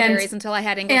hated strawberries and- until I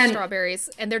had English and- strawberries,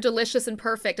 and they're delicious and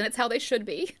perfect, and it's how they should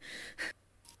be.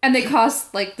 And they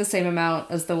cost like the same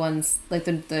amount as the ones, like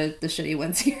the shitty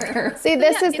ones here. See,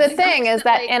 this Yeah, is the it's thing, is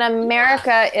that in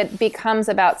America, it becomes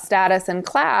about status and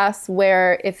class,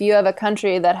 where if you have a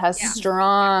country that has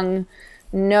strong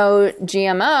no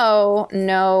GMO,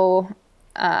 no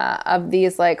of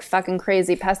these like fucking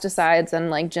crazy pesticides and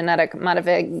like genetic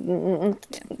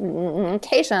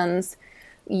modifications,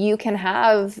 you can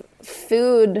have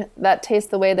food that tastes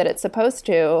the way that it's supposed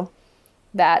to,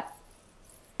 that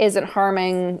isn't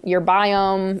harming your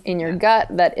biome in your gut,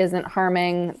 that isn't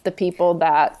harming the people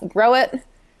that grow it,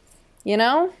 you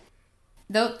know?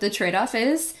 The trade-off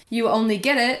is you only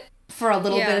get it for a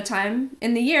little bit of time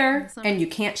in the year and you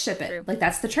can't ship it. True. Like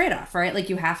that's the trade-off, right? Like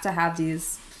you have to have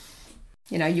these,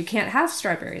 you know, you can't have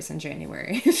strawberries in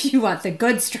January if you want the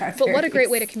good strawberries. But what a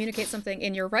great way to communicate something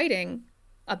in your writing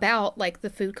about like the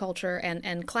food culture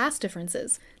and class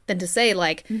differences than to say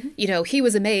like, you know, he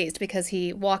was amazed because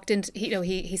he walked into, you know,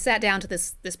 he sat down to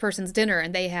this person's dinner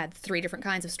and they had 3 different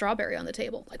kinds of strawberry on the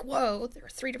table. Like, whoa, there are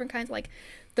 3 different kinds. Like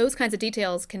those kinds of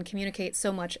details can communicate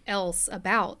so much else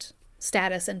about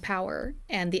status and power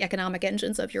and the economic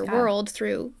engines of your world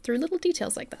through little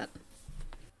details like that.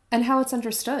 And how it's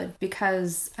understood,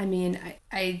 because I mean,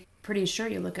 I'm pretty sure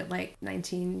you look at like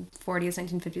 1940s,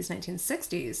 1950s,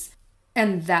 1960s,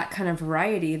 and that kind of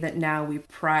variety that now we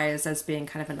prize as being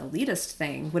kind of an elitist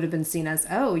thing would have been seen as,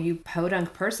 oh, you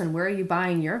podunk person, where are you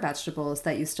buying your vegetables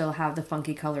that you still have the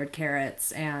funky colored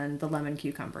carrots and the lemon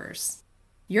cucumbers?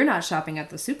 You're not shopping at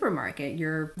the supermarket,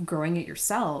 you're growing it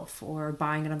yourself or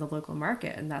buying it on the local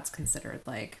market, and that's considered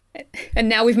like... And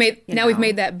now we've made know.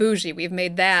 that bougie. We've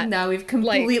made that. Now we've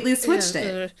completely switched yeah,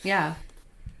 it. Yeah.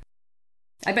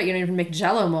 I bet you don't even make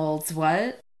Jell-O molds.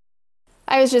 What?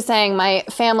 I was just saying my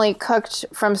family cooked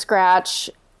from scratch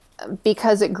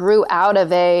because it grew out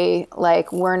of a,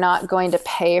 like, we're not going to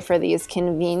pay for these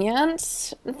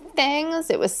convenience things.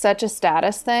 It was such a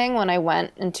status thing when I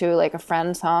went into like a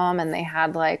friend's home and they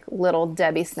had like little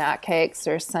Debbie snack cakes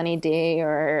or Sunny D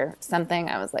or something.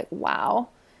 I was like, wow,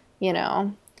 you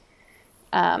know.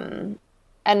 And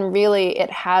really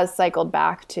it has cycled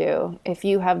back to, if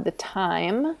you have the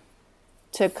time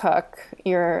to cook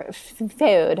your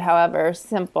food, however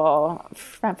simple,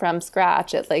 from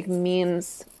scratch, it like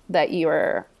means that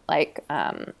you're like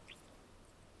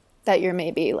that you're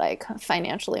maybe like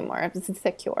financially more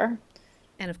secure.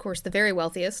 And of course, the very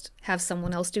wealthiest have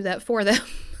someone else do that for them.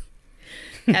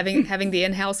 having the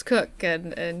in-house cook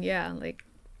and yeah, like.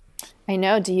 I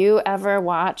know. Do you ever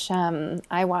watch?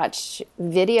 I watch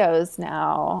videos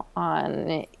now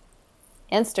on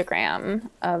Instagram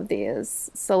of these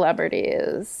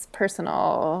celebrities,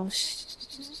 personal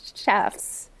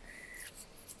chefs.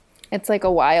 It's like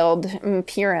a wild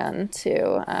peer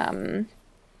into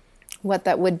what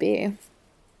that would be.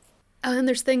 And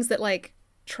there's things that like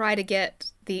try to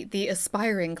get the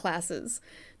aspiring classes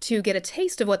to get a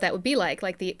taste of what that would be like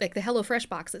the HelloFresh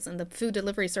boxes and the food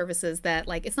delivery services that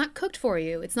like it's not cooked for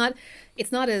you. It's not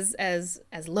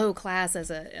as low class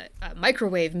as a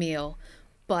microwave meal,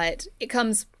 but it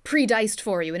comes pre-diced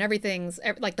for you and everything's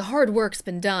like the hard work's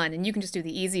been done and you can just do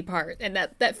the easy part. And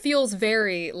that feels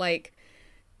very like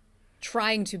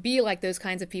trying to be like those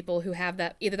kinds of people who have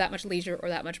that either that much leisure or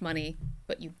that much money,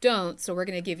 but you don't. So we're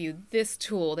going to give you this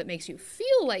tool that makes you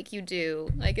feel like you do.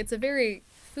 Like it's a very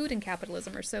food and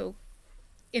capitalism are so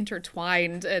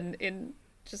intertwined and in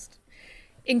just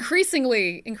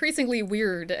increasingly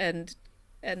weird and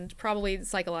probably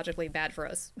psychologically bad for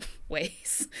us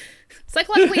ways.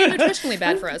 Psychologically and nutritionally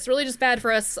bad for us. Really just bad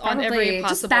for us on every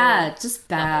possible just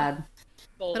bad.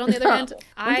 But on the other hand,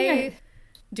 I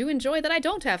do enjoy that I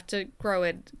don't have to grow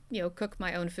and cook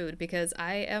my own food because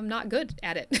I am not good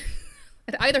at it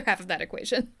at either half of that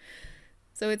equation.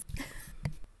 So it's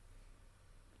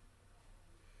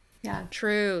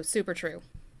true, super true.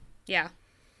 Yeah.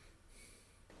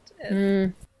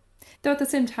 Though at the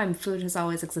same time, food has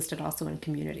always existed also in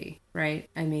community, right?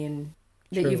 I mean,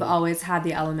 that you've always had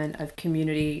the element of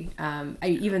community,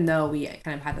 even though we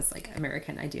kind of had this like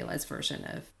American idealized version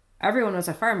of everyone was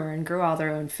a farmer and grew all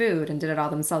their own food and did it all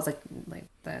themselves,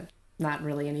 not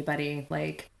really anybody,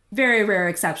 like very rare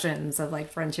exceptions of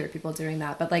like frontier people doing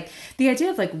that. But like the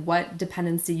idea of like what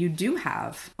dependency you do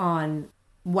have on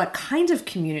what kind of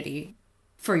community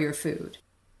for your food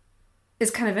is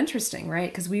kind of interesting,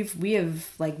 right? Because we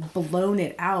have like blown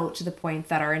it out to the point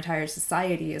that our entire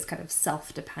society is kind of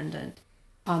self-dependent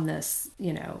on this,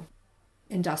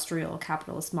 industrial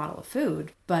capitalist model of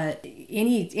food. But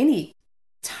any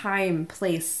time,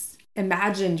 place,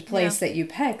 imagined place that you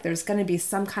pick, there's going to be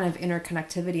some kind of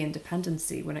interconnectivity and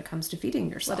dependency when it comes to feeding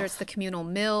yourself. Whether it's the communal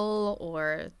mill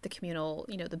or the communal,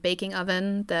 the baking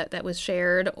oven that was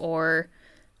shared, or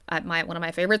one of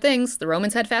my favorite things, the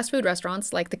Romans had fast food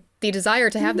restaurants, like the desire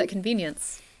to have that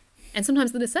convenience. And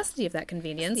sometimes the necessity of that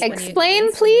convenience.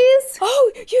 Explain, please.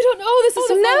 Oh, you don't know. This is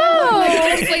so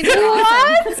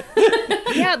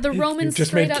What? Yeah, the Romans You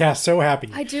just made Cass so happy.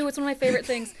 I do. It's one of my favorite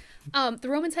things. The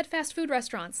Romans had fast food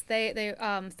restaurants. They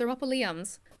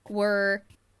thermopoliums were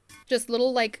just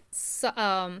little like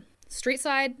street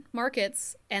side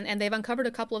markets, and they've uncovered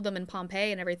a couple of them in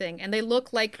Pompeii and everything, and they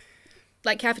look like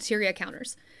cafeteria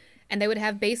counters, and they would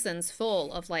have basins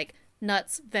full of like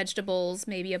nuts, vegetables,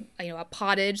 maybe a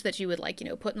pottage that you would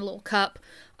put in a little cup,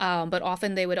 but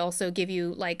often they would also give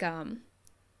you like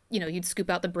you'd scoop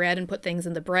out the bread and put things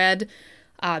in the bread.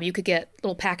 You could get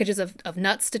little packages of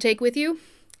nuts to take with you,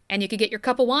 and you could get your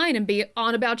cup of wine and be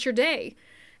on about your day.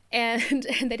 And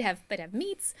they'd have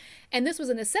meats, and this was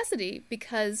a necessity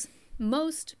because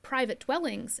most private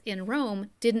dwellings in Rome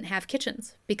didn't have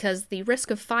kitchens because the risk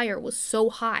of fire was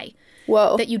so high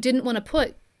that you didn't want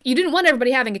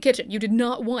everybody having a kitchen. You did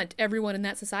not want everyone in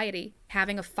that society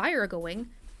having a fire going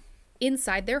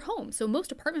inside their home. So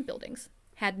most apartment buildings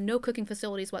had no cooking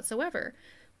facilities whatsoever.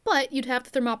 But you'd have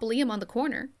the thermopolium on the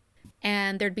corner,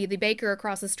 and there'd be the baker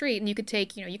across the street, and you could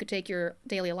take your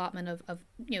daily allotment of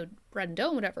bread and dough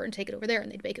and whatever and take it over there,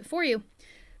 and they'd bake it for you.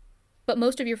 But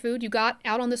most of your food you got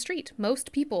out on the street.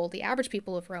 Most people, the average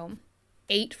people of Rome,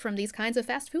 ate from these kinds of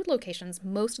fast food locations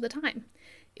most of the time.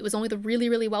 It was only the really,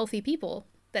 really wealthy people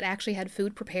that actually had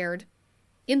food prepared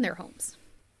in their homes.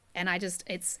 And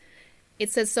it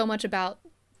says so much about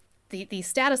the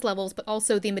status levels, but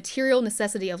also the material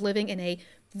necessity of living in a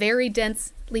very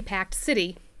densely packed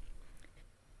city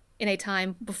in a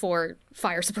time before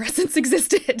fire suppressants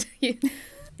existed.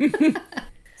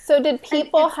 So did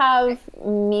people have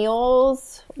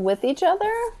meals with each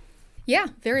other? Yeah,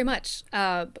 very much.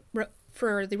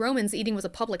 For the Romans, eating was a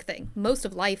public thing. Most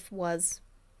of life was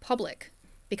public.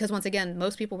 Because once again,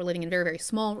 most people were living in very, very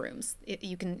small rooms.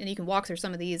 You can walk through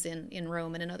some of these in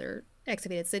Rome and in other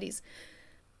excavated cities.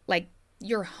 Like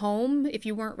your home, if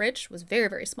you weren't rich, was very,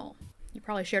 very small. You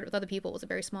probably shared it with other people. It was a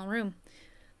very small room.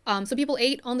 So people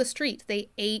ate on the street. They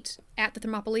ate at the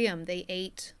thermopolium. They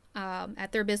ate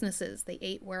at their businesses. They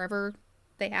ate wherever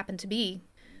they happened to be.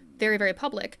 Very, very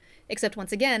public. Except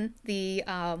once again, the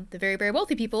very, very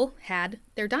wealthy people had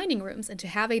their dining rooms, and to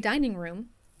have a dining room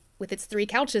with its 3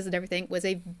 couches and everything was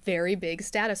a very big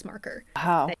status marker.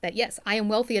 Wow. That yes, I am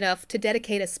wealthy enough to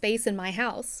dedicate a space in my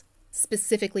house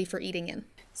specifically for eating in.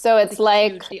 So it's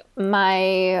like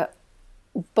my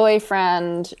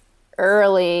boyfriend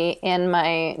early in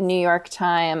my New York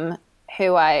time,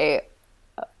 who I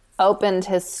opened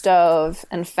his stove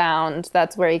and found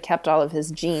that's where he kept all of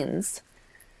his jeans.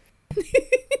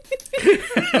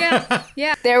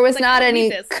 Yeah. There was Like, not I don't any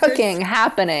need this. cooking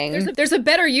happening. There's a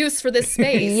better use for this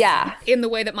space. Yeah. In the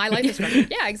way that my life is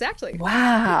structured. Yeah, exactly.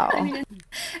 Wow.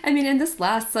 I mean, in this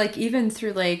last, like, even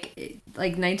through like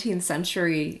 19th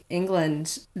century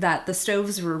England, that the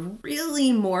stoves were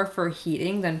really more for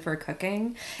heating than for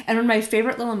cooking. And one of my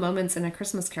favorite little moments in A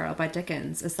Christmas Carol by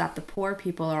Dickens is that the poor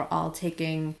people are all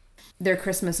taking their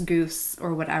Christmas goose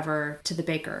or whatever to the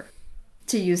baker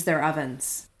to use their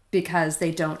ovens because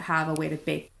they don't have a way to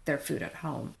bake their food at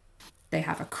home. They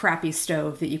have a crappy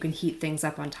stove that you can heat things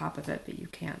up on top of it, but you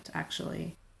can't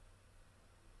actually,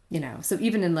 so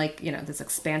even in like, this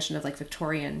expansion of like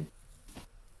Victorian,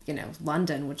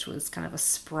 London, which was kind of a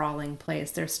sprawling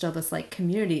place, there's still this like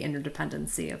community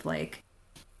interdependency of like,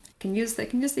 can use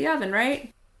the oven,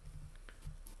 right?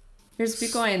 Here's a few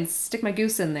coins, stick my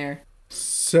goose in there.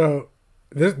 So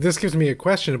this gives me a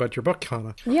question about your book,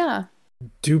 Kana. Yeah.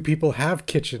 Do people have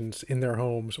kitchens in their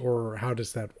homes, or how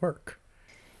does that work?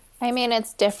 I mean,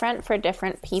 it's different for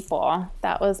different people.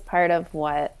 That was part of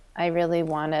what I really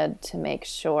wanted to make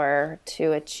sure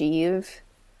to achieve.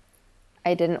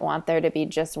 I didn't want there to be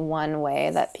just one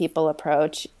way that people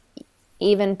approach,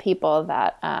 even people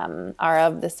that are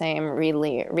of the same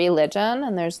religion,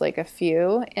 and there's like a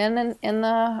few in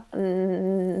the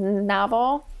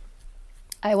novel.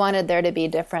 I wanted there to be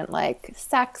different like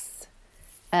sects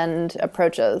and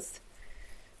approaches.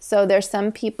 So there's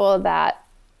some people that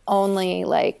only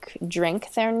like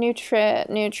drink their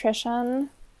nutrition.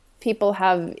 People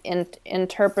have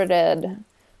interpreted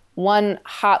one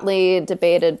hotly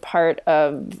debated part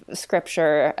of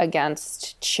scripture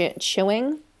against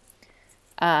chewing.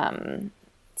 So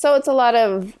it's a lot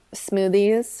of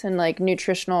smoothies and like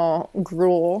nutritional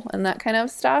gruel and that kind of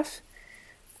stuff.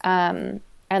 And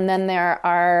then there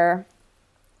are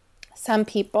some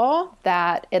people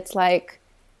that it's like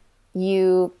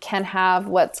you can have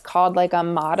what's called like a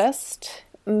modest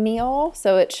meal.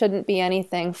 So it shouldn't be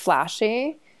anything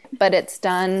flashy, but it's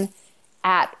done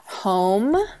at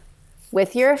home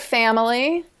with your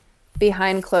family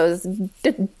behind closed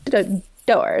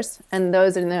doors. And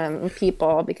those are the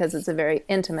people, because it's a very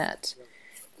intimate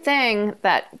thing,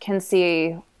 that can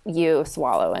see you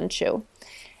swallow and chew.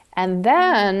 And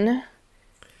then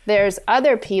there's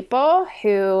other people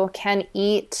who can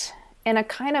eat in a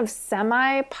kind of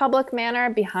semi-public manner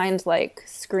behind like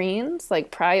screens, like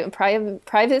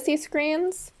privacy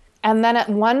screens. And then at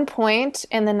one point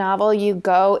in the novel, you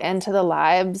go into the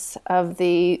lives of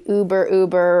the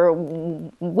uber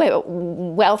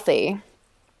wealthy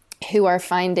who are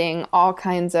finding all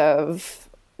kinds of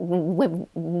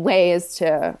ways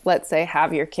to, let's say,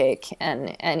 have your cake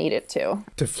and eat it too.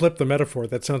 To flip the metaphor,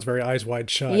 that sounds very Eyes Wide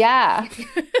Shut. Yeah.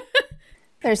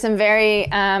 There's some very,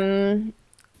 I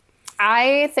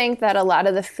think that a lot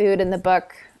of the food in the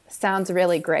book sounds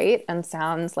really great and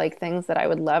sounds like things that I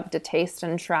would love to taste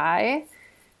and try.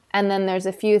 And then there's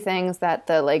a few things that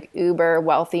the like uber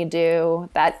wealthy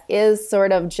do that is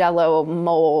sort of Jell-O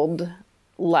mold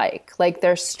like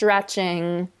they're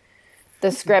stretching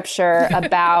the scripture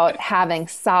about having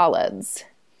solids.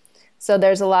 So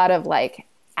there's a lot of like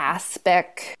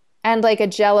aspic and like a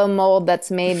Jell-O mold that's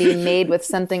maybe made with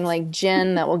something like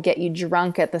gin that will get you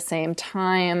drunk at the same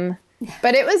time.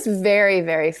 But it was very,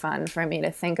 very fun for me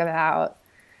to think about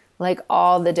like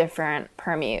all the different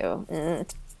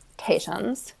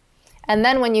permutations. And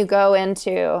then when you go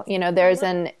into, there's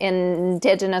an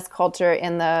indigenous culture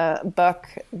in the book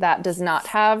that does not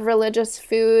have religious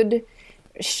food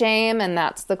shame, and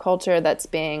that's the culture that's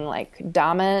being like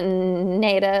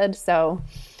dominated. So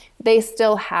they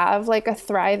still have like a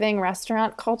thriving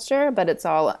restaurant culture, but it's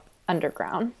all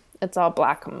underground. It's all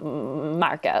black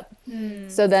market.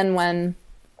 So then when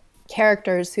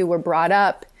characters who were brought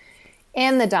up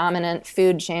in the dominant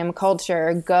food shame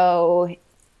culture go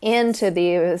into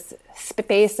these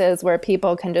spaces where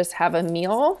people can just have a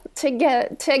meal to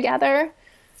get together,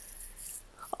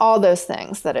 all those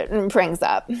things that it brings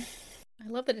up. I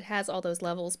love that it has all those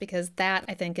levels, because that,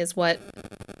 I think, is what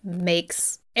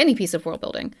makes any piece of world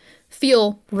building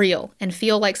feel real and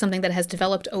feel like something that has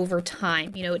developed over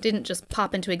time. It didn't just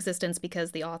pop into existence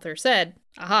because the author said,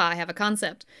 aha, I have a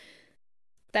concept.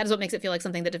 That is what makes it feel like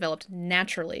something that developed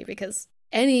naturally, because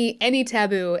any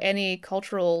taboo, any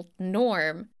cultural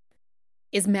norm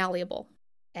is malleable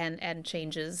and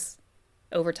changes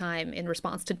over time in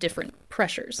response to different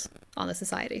pressures on the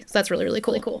society. So that's really, really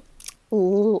cool.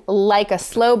 Like a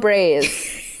slow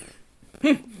braise.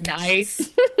 Nice.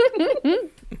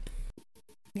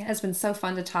 Yeah, it's been so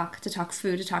fun to talk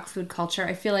food, to talk food culture.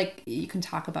 I feel like you can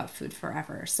talk about food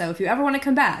forever. So if you ever want to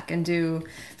come back and do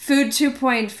food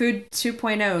 2.0,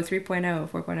 3.0,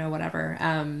 4.0, whatever,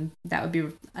 that would be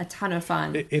a ton of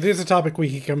fun. It is a topic we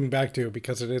keep coming back to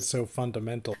because it is so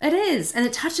fundamental. It is, and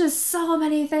it touches so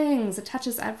many things. It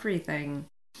touches everything.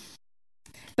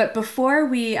 But before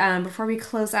we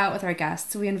close out with our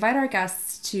guests, we invite our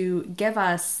guests to give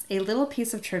us a little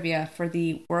piece of trivia for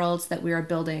the worlds that we are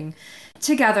building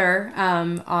together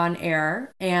on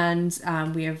air. And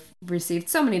we have received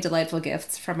so many delightful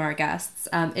gifts from our guests.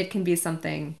 It can be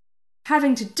something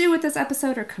having to do with this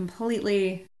episode or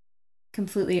completely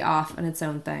off on its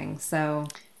own thing. So,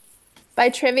 by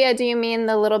trivia, do you mean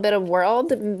the little bit of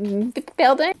world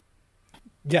building?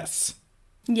 Yes.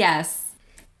 Yes.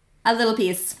 A little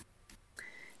piece.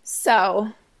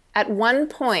 So, at one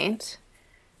point,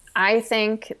 I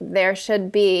think there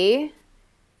should be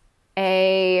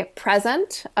a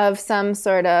present of some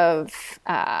sort of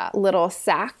little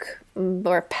sack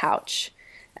or pouch.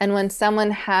 And when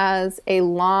someone has a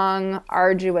long,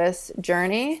 arduous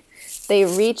journey, they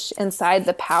reach inside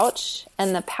the pouch,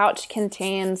 and the pouch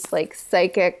contains like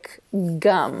psychic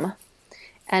gum.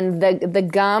 And the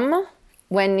gum,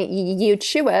 when you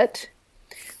chew it,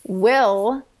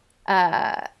 will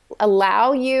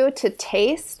allow you to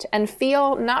taste and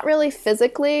feel not really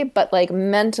physically, but like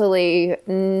mentally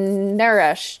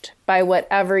nourished by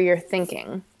whatever you're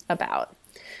thinking about.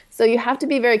 So you have to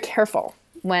be very careful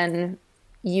when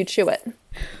you chew it.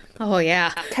 Oh,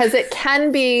 yeah. Because it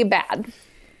can be bad.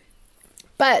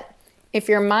 But if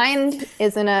your mind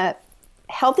is in a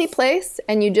healthy place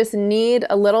and you just need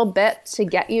a little bit to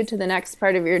get you to the next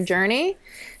part of your journey,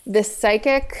 this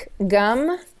psychic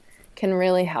gum can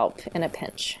really help in a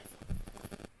pinch.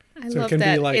 I So love it can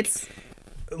that. be like, It's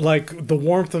like the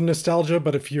warmth of nostalgia,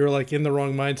 but if you're like in the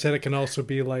wrong mindset, it can also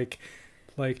be like,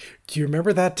 do you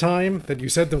remember that time that you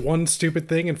said the one stupid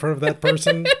thing in front of that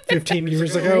person 15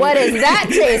 years ago? What does that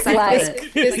taste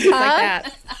like? this is like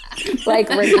that. Like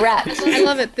regret. I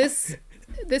love it. This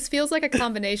feels like a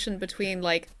combination between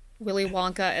like Willy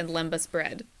Wonka and Lembas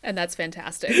bread, and that's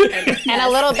fantastic. And a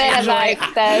little bit of like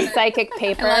the psychic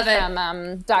paper I love it.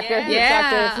 from Dr.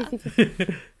 Yeah.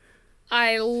 Dr.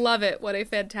 I love it. What a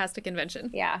fantastic invention.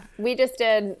 Yeah, we just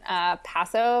did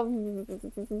Passover,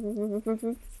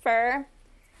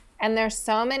 and there's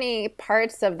so many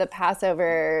parts of the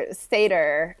Passover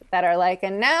Seder that are like,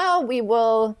 and now we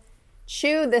will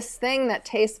chew this thing that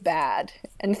tastes bad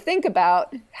and think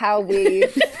about how we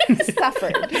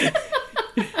suffered.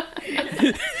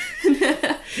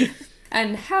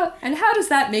 And how does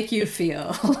that make you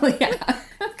feel? Yeah.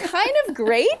 Kind of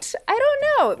great. I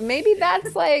don't know. Maybe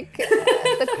that's like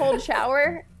the cold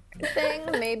shower thing.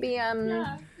 Maybe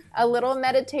a little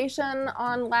meditation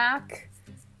on lack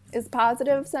is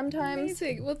positive sometimes.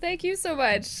 Amazing. Well, thank you so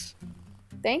much.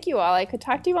 Thank you all. I could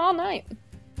talk to you all night.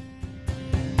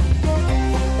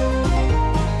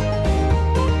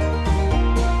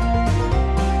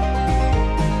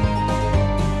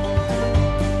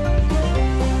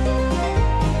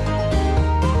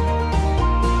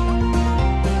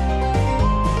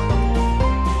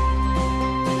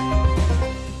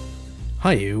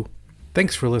 Hi, you.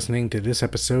 Thanks for listening to this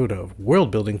episode of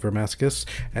World Building for Masochists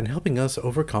and helping us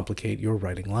overcomplicate your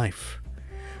writing life.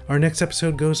 Our next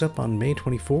episode goes up on May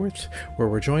 24th, where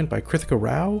we're joined by Krithika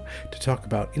Rao to talk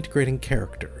about integrating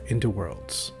character into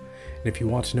worlds. And if you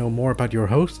want to know more about your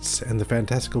hosts and the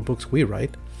fantastical books we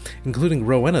write, including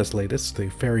Rowena's latest, The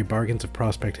Fairy Bargains of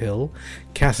Prospect Hill,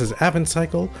 Cass's Advent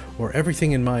Cycle, or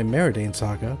everything in my Meridane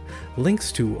Saga,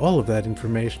 links to all of that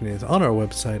information is on our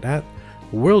website at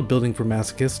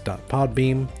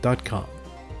worldbuildingformasochists.podbeam.com.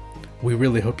 We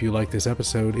really hope you liked this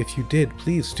episode. If you did,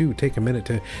 please do take a minute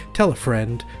to tell a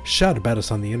friend, shout about us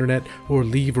on the internet, or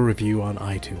leave a review on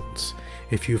iTunes.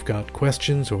 If you've got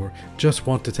questions or just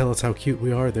want to tell us how cute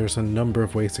we are, there's a number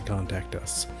of ways to contact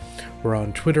us. We're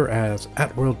on Twitter as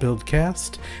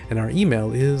 @WorldBuildCast, and our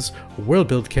email is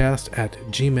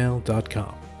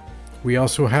worldbuildcast@gmail.com. We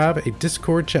also have a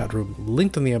Discord chat room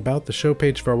linked on the About the Show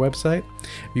page of our website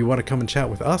if you want to come and chat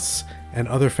with us and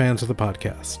other fans of the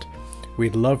podcast.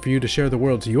 We'd love for you to share the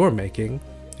worlds you're making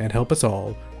and help us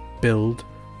all build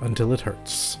until it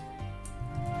hurts.